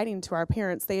providing to our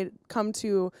parents. They had come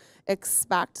to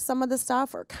expect some of the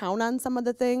stuff or count on some of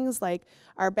the things, like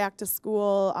our back to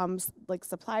school like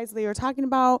supplies they were talking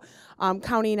about,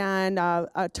 counting on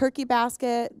a turkey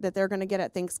basket that they're going to get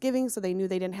at Thanksgiving, so they knew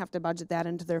they didn't have to budget that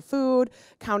into their food,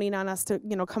 counting on us to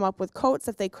come up with coats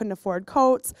if they couldn't afford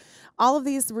coats. All of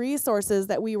these resources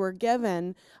that we were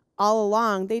given all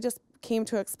along, they just came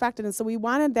to expect it. And so we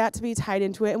wanted that to be tied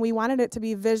into it, and we wanted it to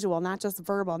be visual, not just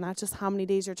verbal, not just how many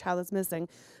days your child is missing.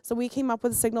 So we came up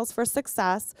with Signals for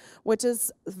Success, which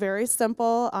is a very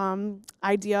simple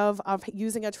idea of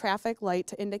using a traffic light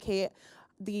to indicate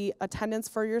the attendance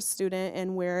for your student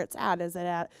and where it's at.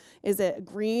 Is it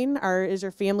green, or is your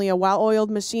family a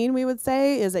well-oiled machine, we would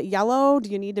say? Is it yellow?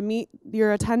 Do you need to meet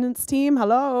your attendance team?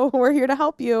 Hello, we're here to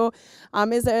help you.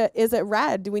 Is it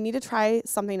red? Do we need to try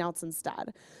something else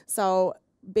instead? So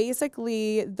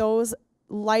basically, those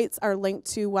lights are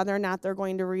linked to whether or not they're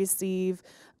going to receive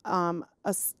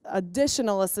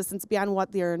additional assistance beyond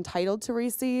what they're entitled to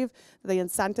receive. The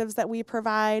incentives that we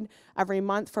provide every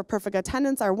month for perfect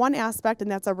attendance are one aspect, and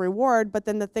that's a reward, but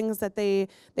then the things that they've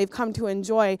come to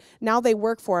enjoy, now they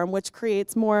work for them, which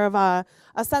creates more of a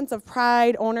sense of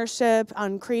pride, ownership,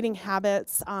 on creating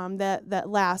habits that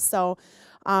last. So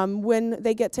when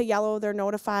they get to yellow, they're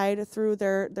notified through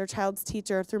their child's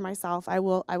teacher, through myself. I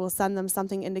will send them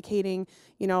something indicating,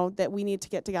 that we need to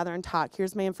get together and talk.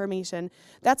 Here's my information.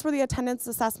 That's where the attendance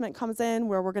assessment comes in,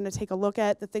 where we're going to take a look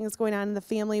at the things going on in the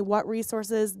family. What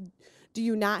resources do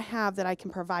you not have that I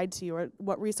can provide to you, or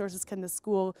what resources can the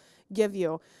school give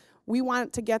you? We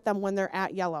want to get them when they're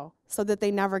at yellow so that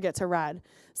they never get to red,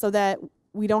 so that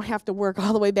we don't have to work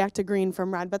all the way back to green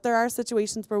from red. But there are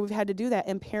situations where we've had to do that,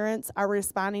 and parents are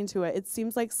responding to it. It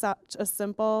seems like such a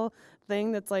simple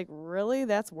thing that's like, really,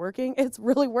 that's working? It's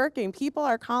really working. People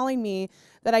are calling me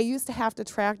that I used to have to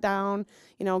track down,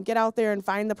 you know, get out there and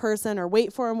find the person or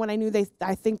wait for them when I knew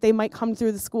I think they might come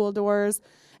through the school doors,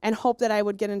 and hope that I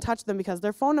would get in touch with them because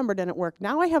their phone number didn't work.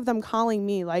 Now I have them calling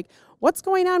me like, what's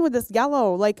going on with this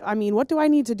yellow? Like, I mean, what do I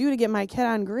need to do to get my kid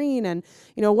on green? And,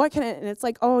 you know, what can it, and it's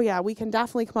like, oh yeah, we can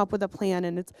definitely come up with a plan.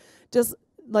 And it's just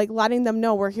like letting them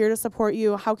know we're here to support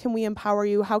you. How can we empower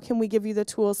you? How can we give you the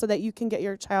tools so that you can get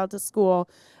your child to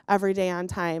school every day on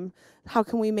time? How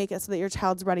can we make it so that your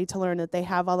child's ready to learn, that they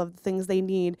have all of the things they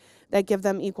need that give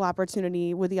them equal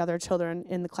opportunity with the other children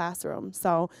in the classroom?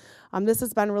 So this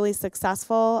has been really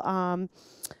successful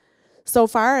so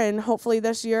far, and hopefully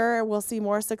this year we'll see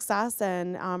more success,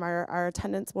 and our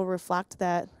attendance will reflect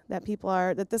that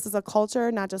this is a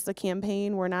culture, not just a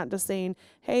campaign. We're not just saying,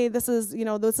 hey, this is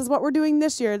what we're doing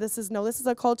this year. This is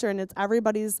a culture, and it's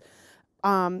everybody's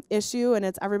issue, and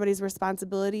it's everybody's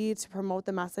responsibility to promote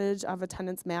the message of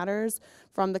attendance matters,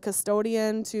 from the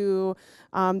custodian to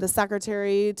the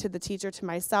secretary to the teacher to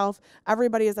myself.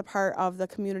 Everybody is a part of the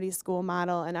community school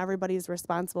model, and everybody's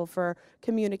responsible for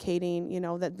communicating, you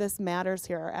know, that this matters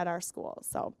here at our school.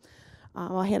 So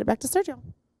I'll hand it back to Sergio.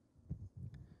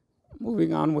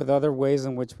 Moving on with other ways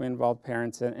in which we involve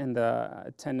parents in the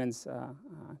attendance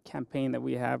campaign that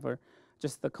we have, or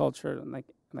just the culture,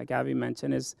 like Abby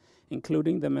mentioned, is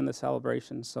including them in the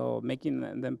celebration. So making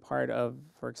them part of,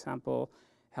 for example,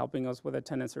 helping us with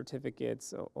attendance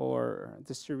certificates or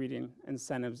distributing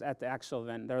incentives at the actual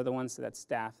event. They're the ones that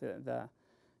staff the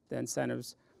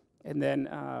incentives. And then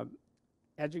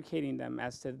educating them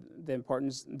as to the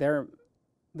importance,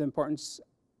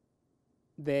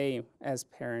 they, as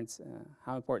parents,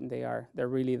 how important they are. They're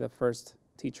really the first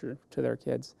teacher to their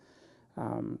kids.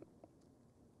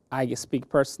 I speak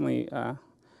personally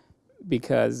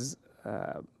because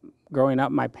growing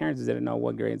up, my parents didn't know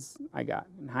what grades I got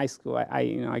in high school.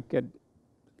 I could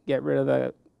get rid of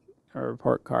the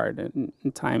report card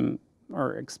in time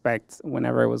or expect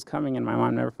whenever it was coming, and my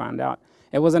mom never found out.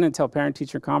 It wasn't until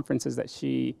parent-teacher conferences that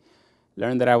she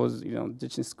learned that I was,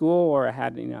 ditching school, or I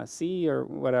had, a C or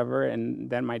whatever, and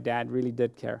then my dad really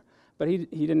did care. But he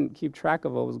didn't keep track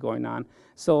of what was going on.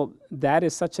 So that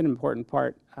is such an important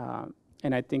part,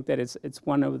 and I think that it's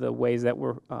one of the ways that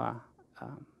we're,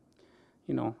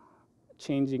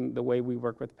 changing the way we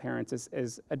work with parents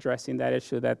is addressing that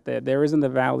issue, that there isn't the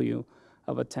value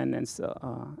of attendance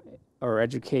or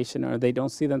education, or they don't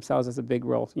see themselves as a big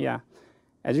role. Yeah,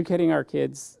 educating our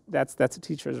kids, that's a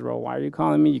teacher's role. Why are you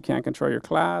calling me? You can't control your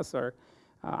class, or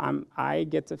I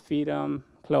get to feed them,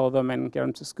 clothe them, and get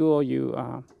them to school.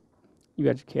 You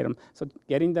educate them. So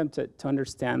getting them to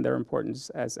understand their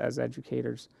importance as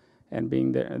educators, and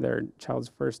being their child's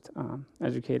first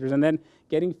educators. And then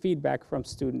getting feedback from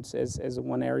students is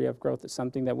one area of growth. It's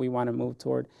something that we want to move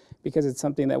toward, because it's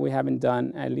something that we haven't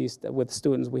done, at least with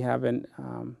students. We haven't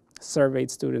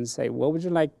surveyed students, say, what would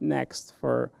you like next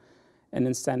for an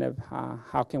incentive?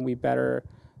 How can we better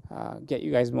get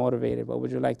you guys motivated? What would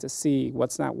you like to see?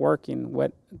 What's not working?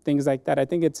 What things like that. I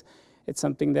think it's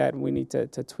something that we need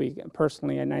to tweak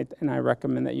personally, and I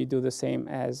recommend that you do the same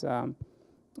as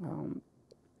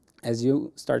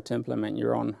you start to implement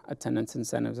your own attendance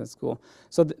incentives at school.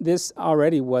 So this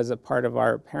already was a part of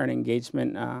our parent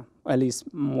engagement, at least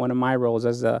one of my roles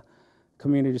as a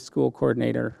community school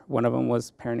coordinator. One of them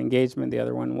was parent engagement, the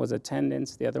other one was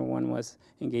attendance, the other one was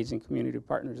engaging community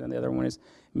partners, and the other one is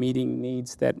meeting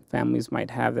needs that families might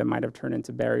have that might have turned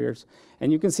into barriers.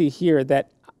 And you can see here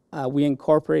that we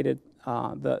incorporated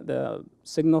the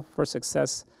Signal for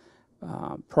Success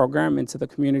program into the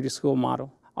community school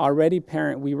model. Already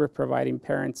we were providing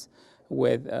parents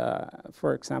with,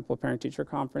 for example, parent-teacher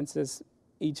conferences.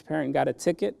 Each parent got a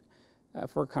ticket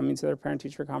for coming to their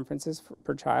parent-teacher conferences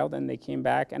per child, and they came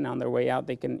back, and on their way out,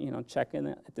 they can, check in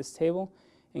at this table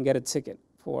and get a ticket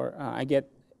for,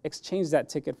 exchange that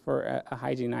ticket for a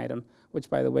hygiene item, which,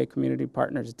 by the way, community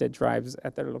partners did drives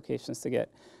at their locations to get.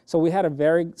 So we had a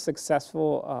very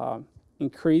successful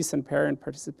increase in parent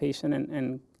participation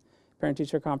and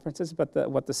parent-teacher conferences, but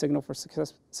what the Signal for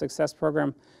Success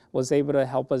program was able to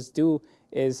help us do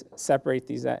is separate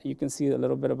these. You can see a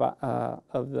little bit about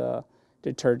of the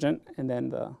detergent, and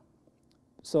then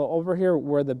so over here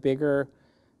were the bigger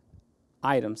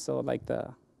items, so like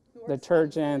the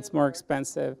detergents, more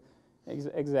expensive,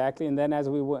 exactly. And then as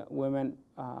we went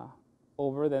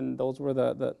over, then those were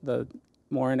the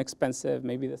more inexpensive,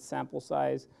 maybe the sample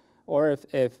size. Or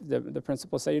if the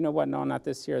principal said, you know what, no, not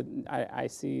this year, I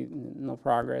see no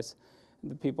progress,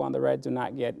 the people on the red do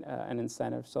not get an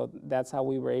incentive. So that's how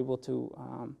we were able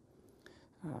to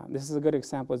This is a good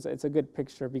example. It's a good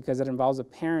picture because it involves the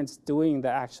parents doing the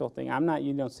actual thing.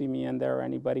 You don't see me in there or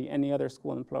any other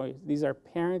school employees. These are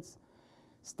parents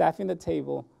staffing the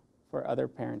table for other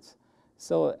parents.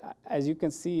 So as you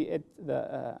can see,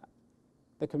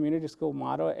 the community school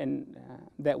model and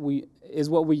is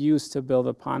what we use to build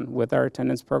upon with our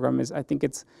attendance program. I think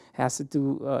it has to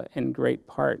do in great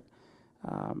part.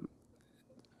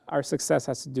 Our success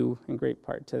has to do in great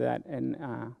part to that,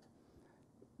 and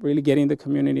really getting the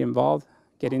community involved,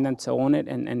 getting them to own it,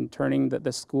 and turning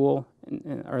the school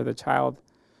or the child,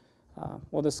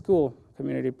 the school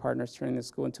community partners turning the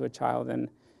school into a child,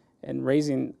 and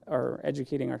raising or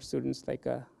educating our students like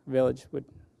a village would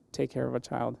take care of a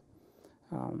child.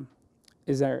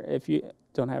 If you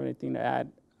don't have anything to add,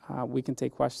 we can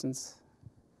take questions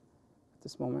at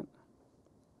this moment.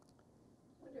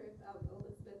 I wonder if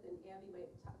Elizabeth and Abby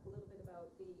might talk a little bit about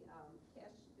the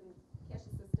cash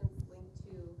assistance linked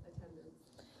to attendance.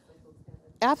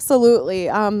 Absolutely.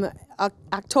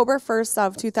 October 1st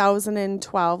of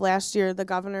 2012, last year, the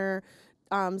governor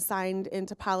signed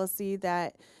into policy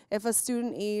that if a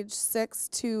student age 6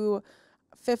 to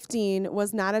 15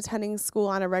 was not attending school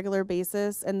on a regular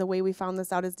basis, and the way we found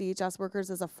this out as DHS workers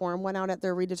is a form went out at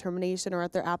their redetermination or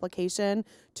at their application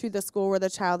to the school where the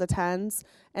child attends,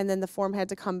 and then the form had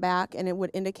to come back and it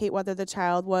would indicate whether the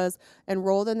child was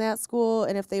enrolled in that school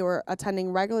and if they were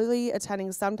attending regularly,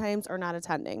 attending sometimes, or not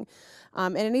attending.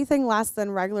 And anything less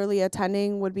than regularly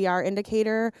attending would be our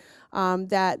indicator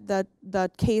that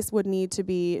the case would need to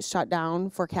be shut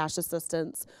down for cash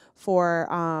assistance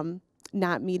for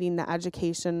not meeting the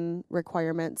education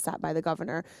requirements set by the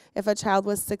governor. If a child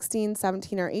was 16,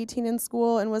 17, or 18 in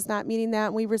school and was not meeting that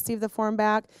and we received the form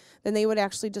back, then they would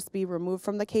actually just be removed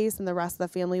from the case and the rest of the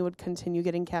family would continue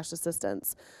getting cash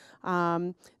assistance.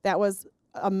 That was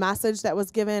a message that was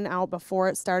given out before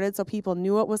it started, so people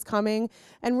knew it was coming.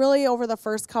 And really over the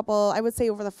first I would say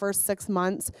over the first 6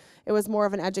 months, it was more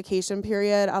of an education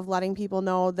period of letting people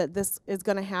know that this is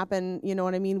gonna happen, you know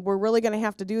what I mean? We're really gonna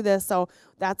have to do this, so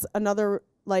that's another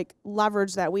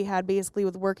leverage that we had basically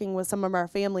with working with some of our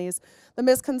families. The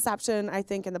misconception, I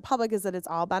think, in the public is that it's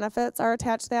all benefits are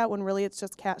attached to that, when really it's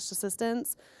just cash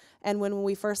assistance. And when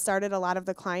we first started, a lot of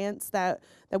the clients that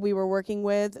we were working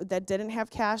with that didn't have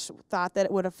cash thought that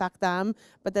it would affect them,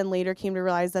 but then later came to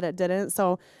realize that it didn't.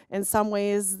 So in some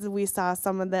ways, we saw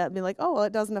some of that be like, oh, well,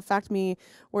 it doesn't affect me,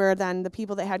 where then the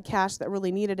people that had cash that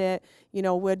really needed it,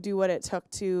 would do what it took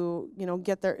to,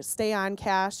 stay on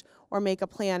cash or make a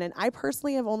plan. And I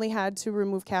personally have only had to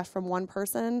remove cash from one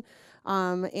person,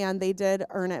 and they did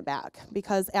earn it back,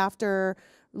 because after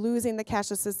losing the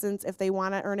cash assistance, if they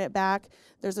want to earn it back,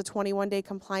 there's a 21-day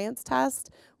compliance test,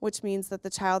 which means that the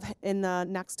child in the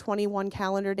next 21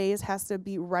 calendar days has to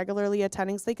be regularly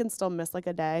attending, so they can still miss a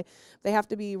day. They have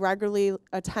to be regularly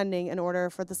attending in order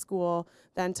for the school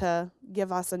then to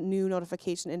give us a new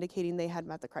notification indicating they had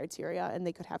met the criteria and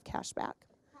they could have cash back.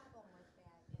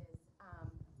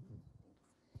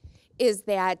 Is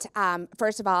that,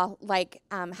 first of all, like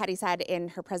Hetty said in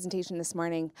her presentation this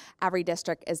morning, every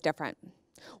district is different.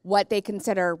 What they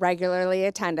consider regularly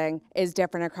attending is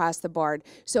different across the board.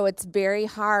 So it's very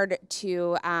hard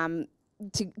to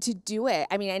do it.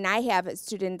 I mean, and I have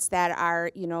students that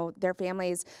are, their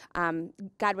families,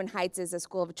 Godwin Heights is a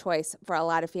school of choice for a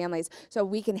lot of families. So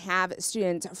we can have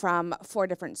students from 4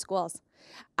 different schools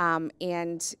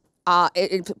and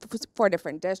 4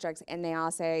 different districts, and they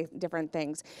all say different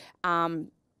things.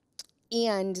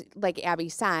 And like Abby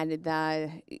said,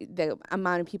 the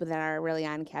amount of people that are really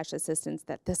on cash assistance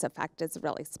that this affect is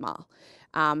really small.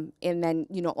 And then,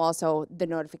 also the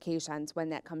notifications when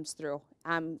that comes through.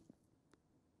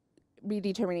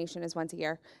 Redetermination is once a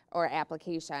year, or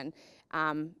application.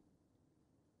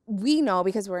 We know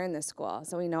because we're in this school,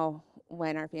 so we know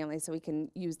when our families, so we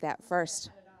can use that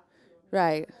first.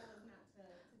 Right.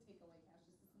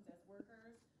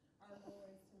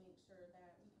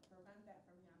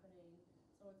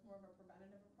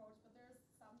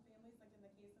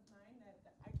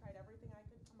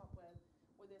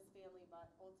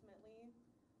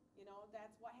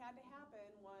 That's what had to happen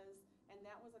was, and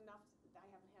that was enough. I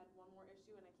haven't had one more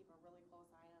issue, and I keep a really close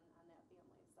eye on that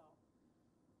family. So,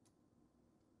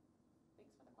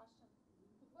 thanks for the question.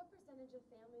 What percentage of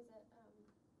families at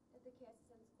the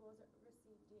KSSN schools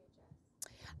receive DHS?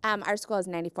 Our school is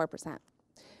 94%. Okay.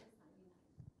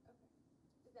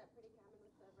 Is that pretty common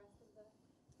with the rest of the schools?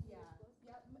 Yeah. It's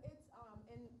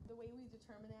and the way we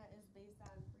determine that is based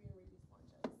on free and reduced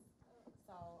lunches.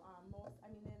 So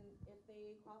if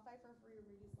they qualify for free or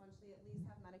reduced lunch, they at least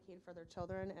have Medicaid for their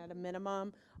children at a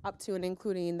minimum, up to and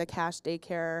including the cash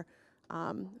daycare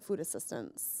food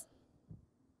assistance.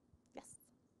 Yes.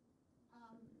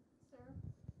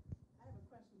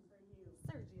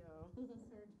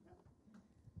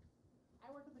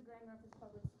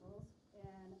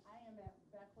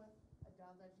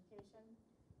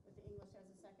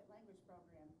 language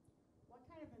program, what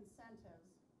kind of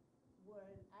incentives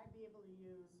would I be able to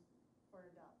use for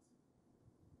adults?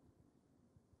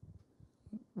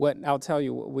 I'll tell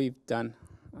you what we've done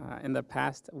in the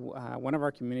past. One of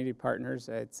our community partners,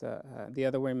 it's the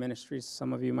Other Way Ministries.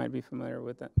 Some of you might be familiar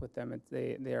with them.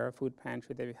 They are a food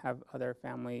pantry. They have other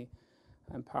family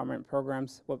empowerment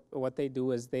programs. What they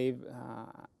do is they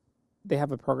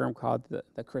have a program called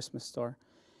the Christmas Store,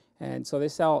 and so they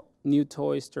sell new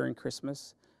toys during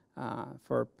Christmas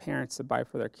for parents to buy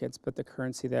for their kids. But the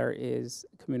currency there is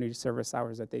community service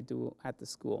hours that they do at the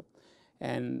school.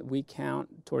 And we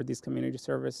count toward these community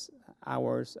service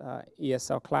hours,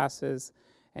 ESL classes,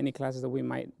 any classes that we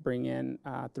might bring in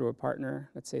through a partner.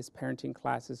 Let's say it's parenting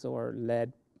classes or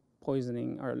lead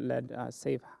poisoning or lead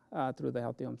safe through the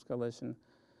Healthy Homes Coalition,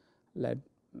 lead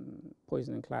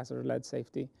poisoning classes or lead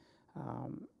safety.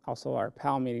 Also our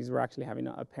PAL meetings, we're actually having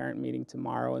a parent meeting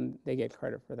tomorrow and they get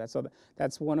credit for that. So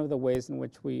that's one of the ways in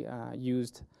which we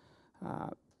used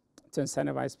to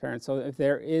incentivize parents. So if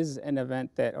there is an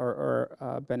event that or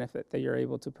a benefit that you're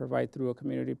able to provide through a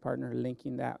community partner,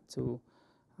 linking that to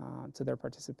their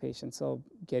participation. So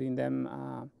getting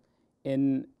them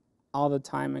in all the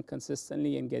time and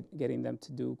consistently, and getting them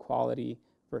to do quality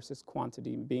versus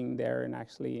quantity, being there and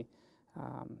actually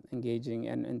engaging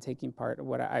and taking part.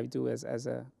 What I do as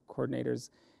a coordinator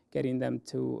is getting them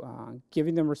to,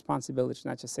 giving them responsibility,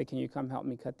 not just say, can you come help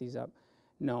me cut these up?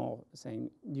 No, saying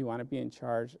you want to be in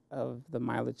charge of the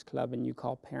mileage club and you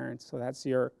call parents. So that's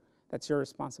your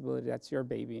responsibility, that's your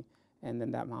baby. And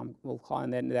then that mom will call,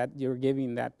 and then that you're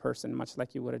giving that person, much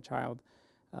like you would a child,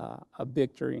 a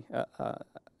victory,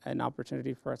 an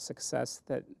opportunity for a success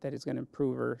that is going to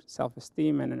improve her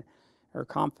self-esteem and her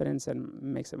confidence and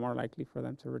makes it more likely for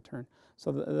them to return.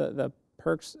 So the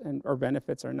perks or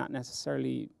benefits are not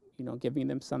necessarily, giving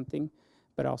them something,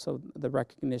 but also the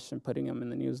recognition, putting them in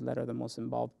the newsletter, the most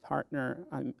involved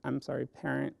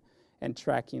parent, and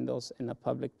tracking those in a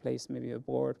public place, maybe a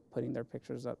board, putting their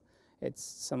pictures up. It's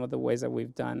some of the ways that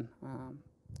we've done,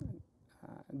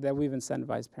 that we've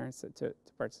incentivized parents to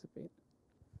participate.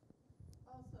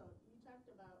 Also, you talked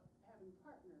about having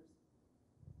partners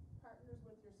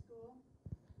with your school,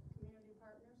 community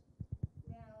partners.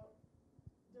 Now,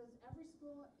 does every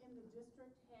school in the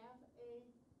district have a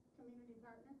community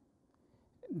partner?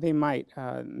 They might.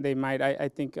 I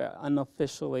think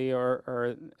unofficially,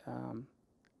 or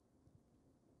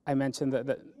I mentioned that. Are they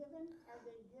given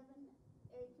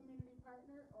a community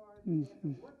partner, or do they have to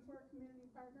work for a community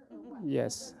partner, or what? Does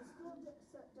Yes.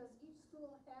 each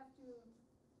school have to?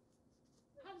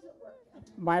 How does it work?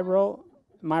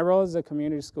 My role as a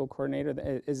community school coordinator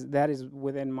that is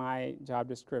within my job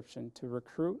description to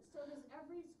recruit. So does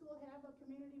every school have a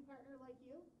community partner like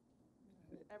you?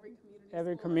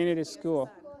 Every community school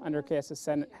under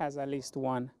KSSN has at least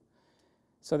one.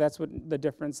 So that's what the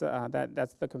difference,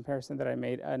 that's the comparison that I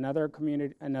made. A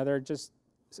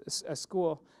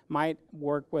school might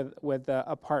work with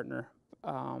a partner,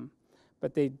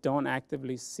 but they don't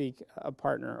actively seek a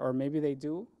partner, or maybe they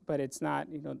do, but it's not,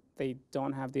 they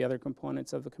don't have the other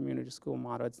components of the community school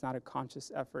model. It's not a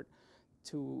conscious effort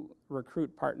to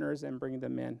recruit partners and bring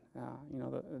them in.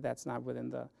 That's not within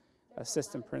the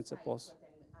system principles.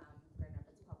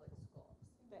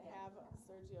 That have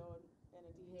Sergio and a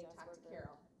DHS worker.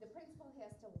 The principal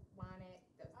has to want it,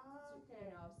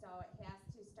 so it has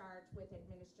to start with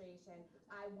administration.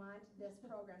 I want this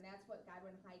program. That's what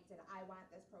Godwin Heights did. I want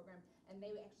this program. And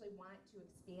they actually want to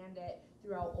expand it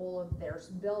throughout all of their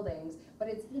buildings. But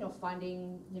it's,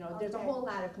 funding, there's a whole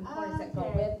lot of components that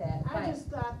go with it. I just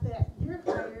thought that you're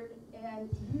hired and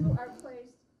you are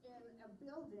placed in a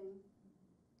building.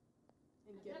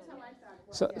 That's how I thought it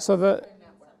was. So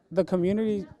the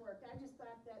community.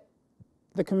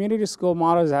 The community school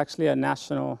model is actually a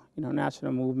national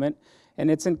movement,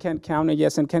 and it's in Kent County.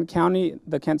 Yes, in Kent County,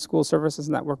 the Kent School Services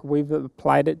Network, we've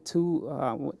applied it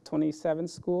to 27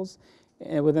 schools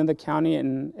within the county,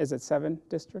 and is it 7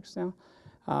 districts now?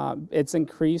 It's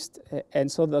increased,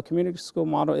 and so the community school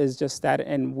model is just that,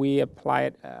 and we apply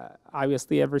it.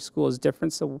 Obviously, every school is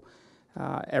different, so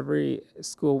every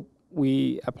school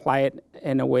we apply it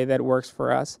in a way that works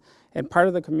for us. And part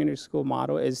of the community school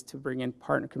model is to bring in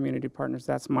community partners.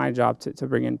 That's my job, to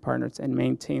bring in partners and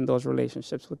maintain those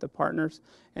relationships with the partners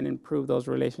and improve those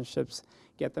relationships,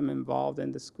 get them involved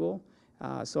in the school.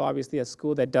 So obviously a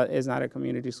school that is not a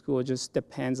community school just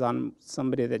depends on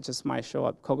somebody that just might show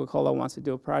up. Coca-Cola wants to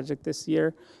do a project this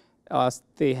year.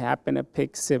 They happen to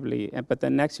pick Sibley, but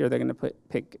then next year they're going to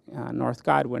pick North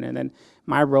Godwin. And then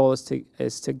my role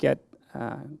is to get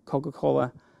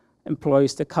Coca-Cola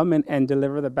employees to come in and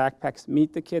deliver the backpacks,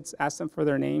 meet the kids, ask them for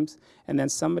their names, and then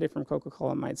somebody from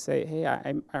Coca-Cola might say, hey,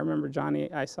 I remember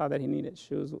Johnny, I saw that he needed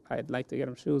shoes, I'd like to get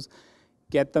him shoes.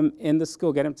 Get them in the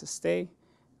school, get them to stay,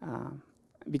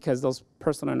 because those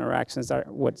personal interactions are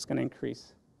what's going to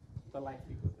increase the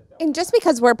likelihood. And just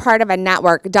because we're part of a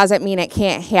network doesn't mean it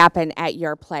can't happen at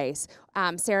your place.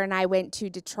 Sarah and I went to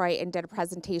Detroit and did a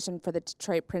presentation for the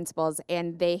Detroit principals,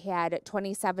 and they had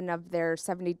 27 of their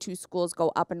 72 schools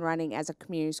go up and running as a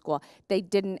community school. They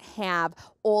didn't have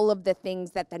all of the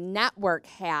things that the network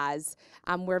has.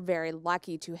 We're very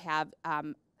lucky to have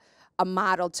a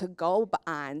model to go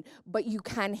on, but you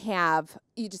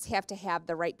just have to have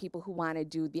the right people who want to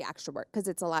do the extra work, because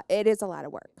it is a lot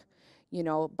of work. You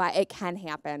know, but it can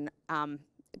happen.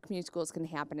 Community schools can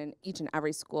happen in each and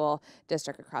every school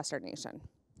district across our nation.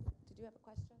 Did you have a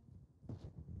question?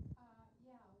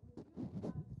 Yeah, would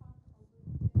you talk a little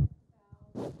bit about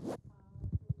the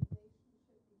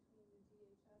relationship between the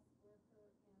DHS worker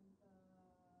and the community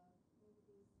school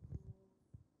coordinator, and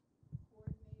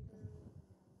what mechanisms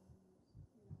you use to kind of make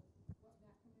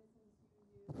sure your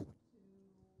roles are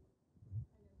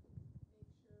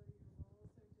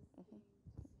distinct?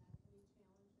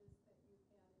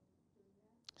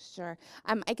 Sure.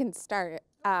 I can start.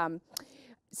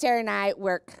 Sarah and I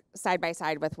work side by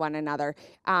side with one another.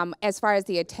 As far as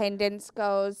the attendance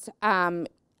goes,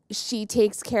 she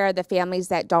takes care of the families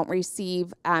that don't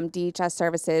receive DHS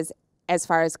services as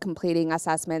far as completing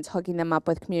assessments, hooking them up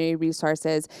with community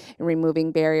resources, and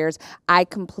removing barriers. I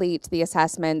complete the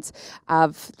assessments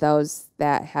of those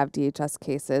that have DHS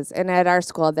cases. And at our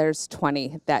school, there's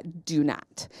 20 that do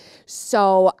not.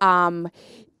 So,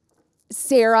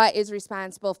 Sarah is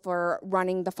responsible for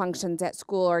running the functions at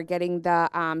school, or getting the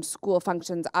school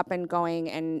functions up and going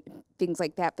and things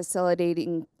like that,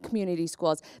 facilitating community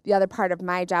schools. The other part of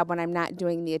my job when I'm not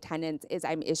doing the attendance is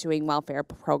I'm issuing welfare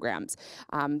programs,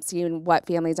 seeing what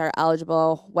families are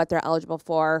eligible, what they're eligible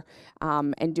for,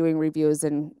 and doing reviews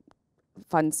and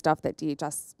fun stuff that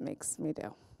DHS makes me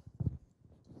do.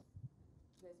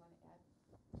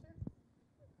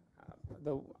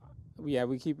 Yeah,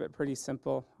 we keep it pretty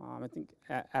simple. I think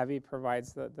Abbey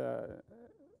provides the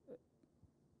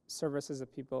services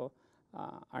that people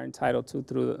are entitled to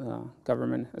through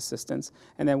government assistance.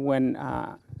 And then when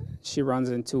she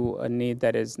runs into a need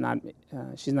that is not,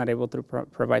 she's not able to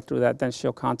provide through that, then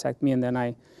she'll contact me, and then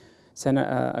I send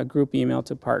a group email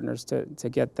to partners to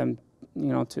get them,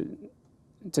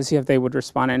 to see if they would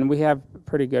respond. And we have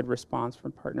pretty good response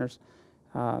from partners.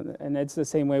 And it's the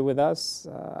same way with us.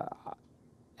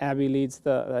 Abbey leads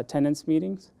the attendance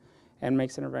meetings and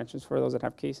makes interventions for those that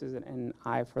have cases, and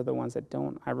I for the ones that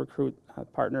don't. I recruit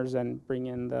partners and bring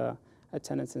in the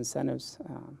attendance incentives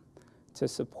to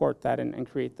support that and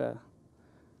create the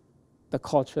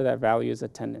culture that values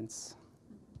attendance.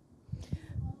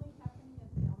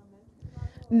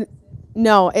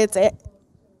 No, it's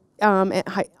all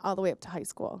the way up to high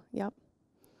school. Yep.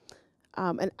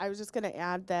 And I was just going to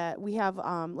add that we have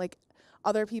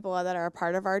other people that are a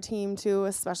part of our team too,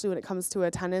 especially when it comes to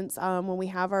attendance. When we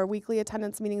have our weekly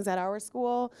attendance meetings at our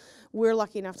school, we're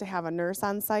lucky enough to have a nurse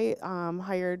on site,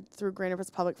 hired through Grand Rapids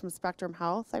Public from Spectrum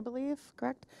Health, I believe,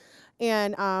 correct?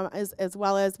 And as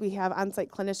well as we have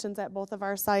on-site clinicians at both of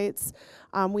our sites.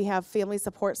 We have family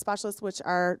support specialists, which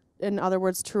are, in other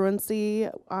words, truancy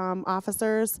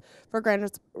officers for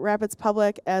Grand Rapids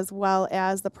Public, as well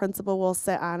as the principal will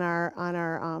sit on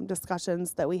our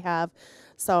discussions that we have.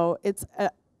 So it's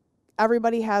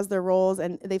everybody has their roles,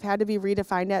 and they've had to be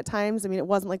redefined at times. I mean, it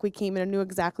wasn't like we came in and knew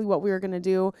exactly what we were going to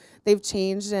do. They've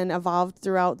changed and evolved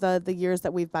throughout the years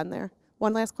that we've been there.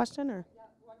 One last question, or?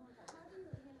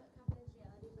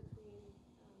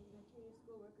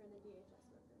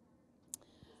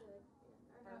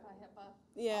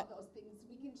 Yeah. All those things.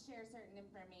 We can share certain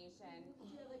information. Do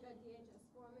you have like a DHS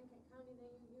form in county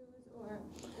that you use, or?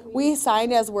 We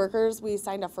signed as workers. We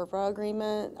signed a FERPA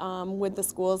agreement with the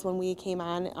schools when we came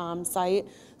on site,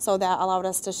 so that allowed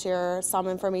us to share some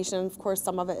information. Of course,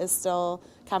 some of it is still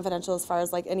confidential as far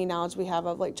as like any knowledge we have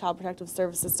of like child protective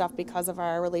services stuff because of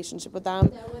our relationship with them.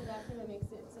 That would kind of makes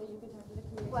it so you can talk to the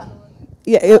community. Well,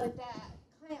 yeah. But that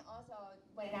client also,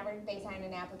 whenever they sign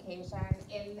an application,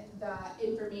 in the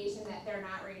information that they're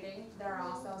not reading, they're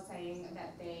also saying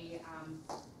that they,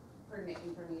 pertinent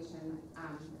information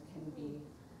can be,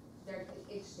 they're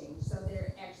exchanged. So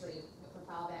they're actually, with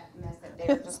all that mess that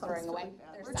they're just throwing away,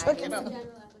 they're signing. It's a general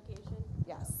application.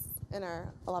 Yes, in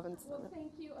our 11th. Well,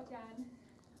 thank you again,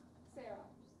 Sarah,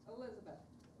 Elizabeth,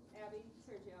 Abbey,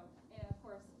 Sergio, and of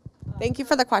course. Thank you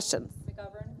for the question.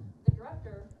 McGovern, the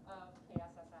director of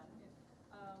KSSN.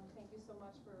 Thank you so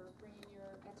much for bringing your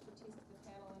expertise to the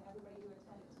panel and everyone.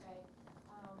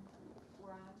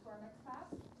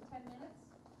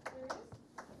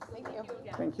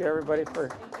 Thank you, everybody, for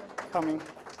coming.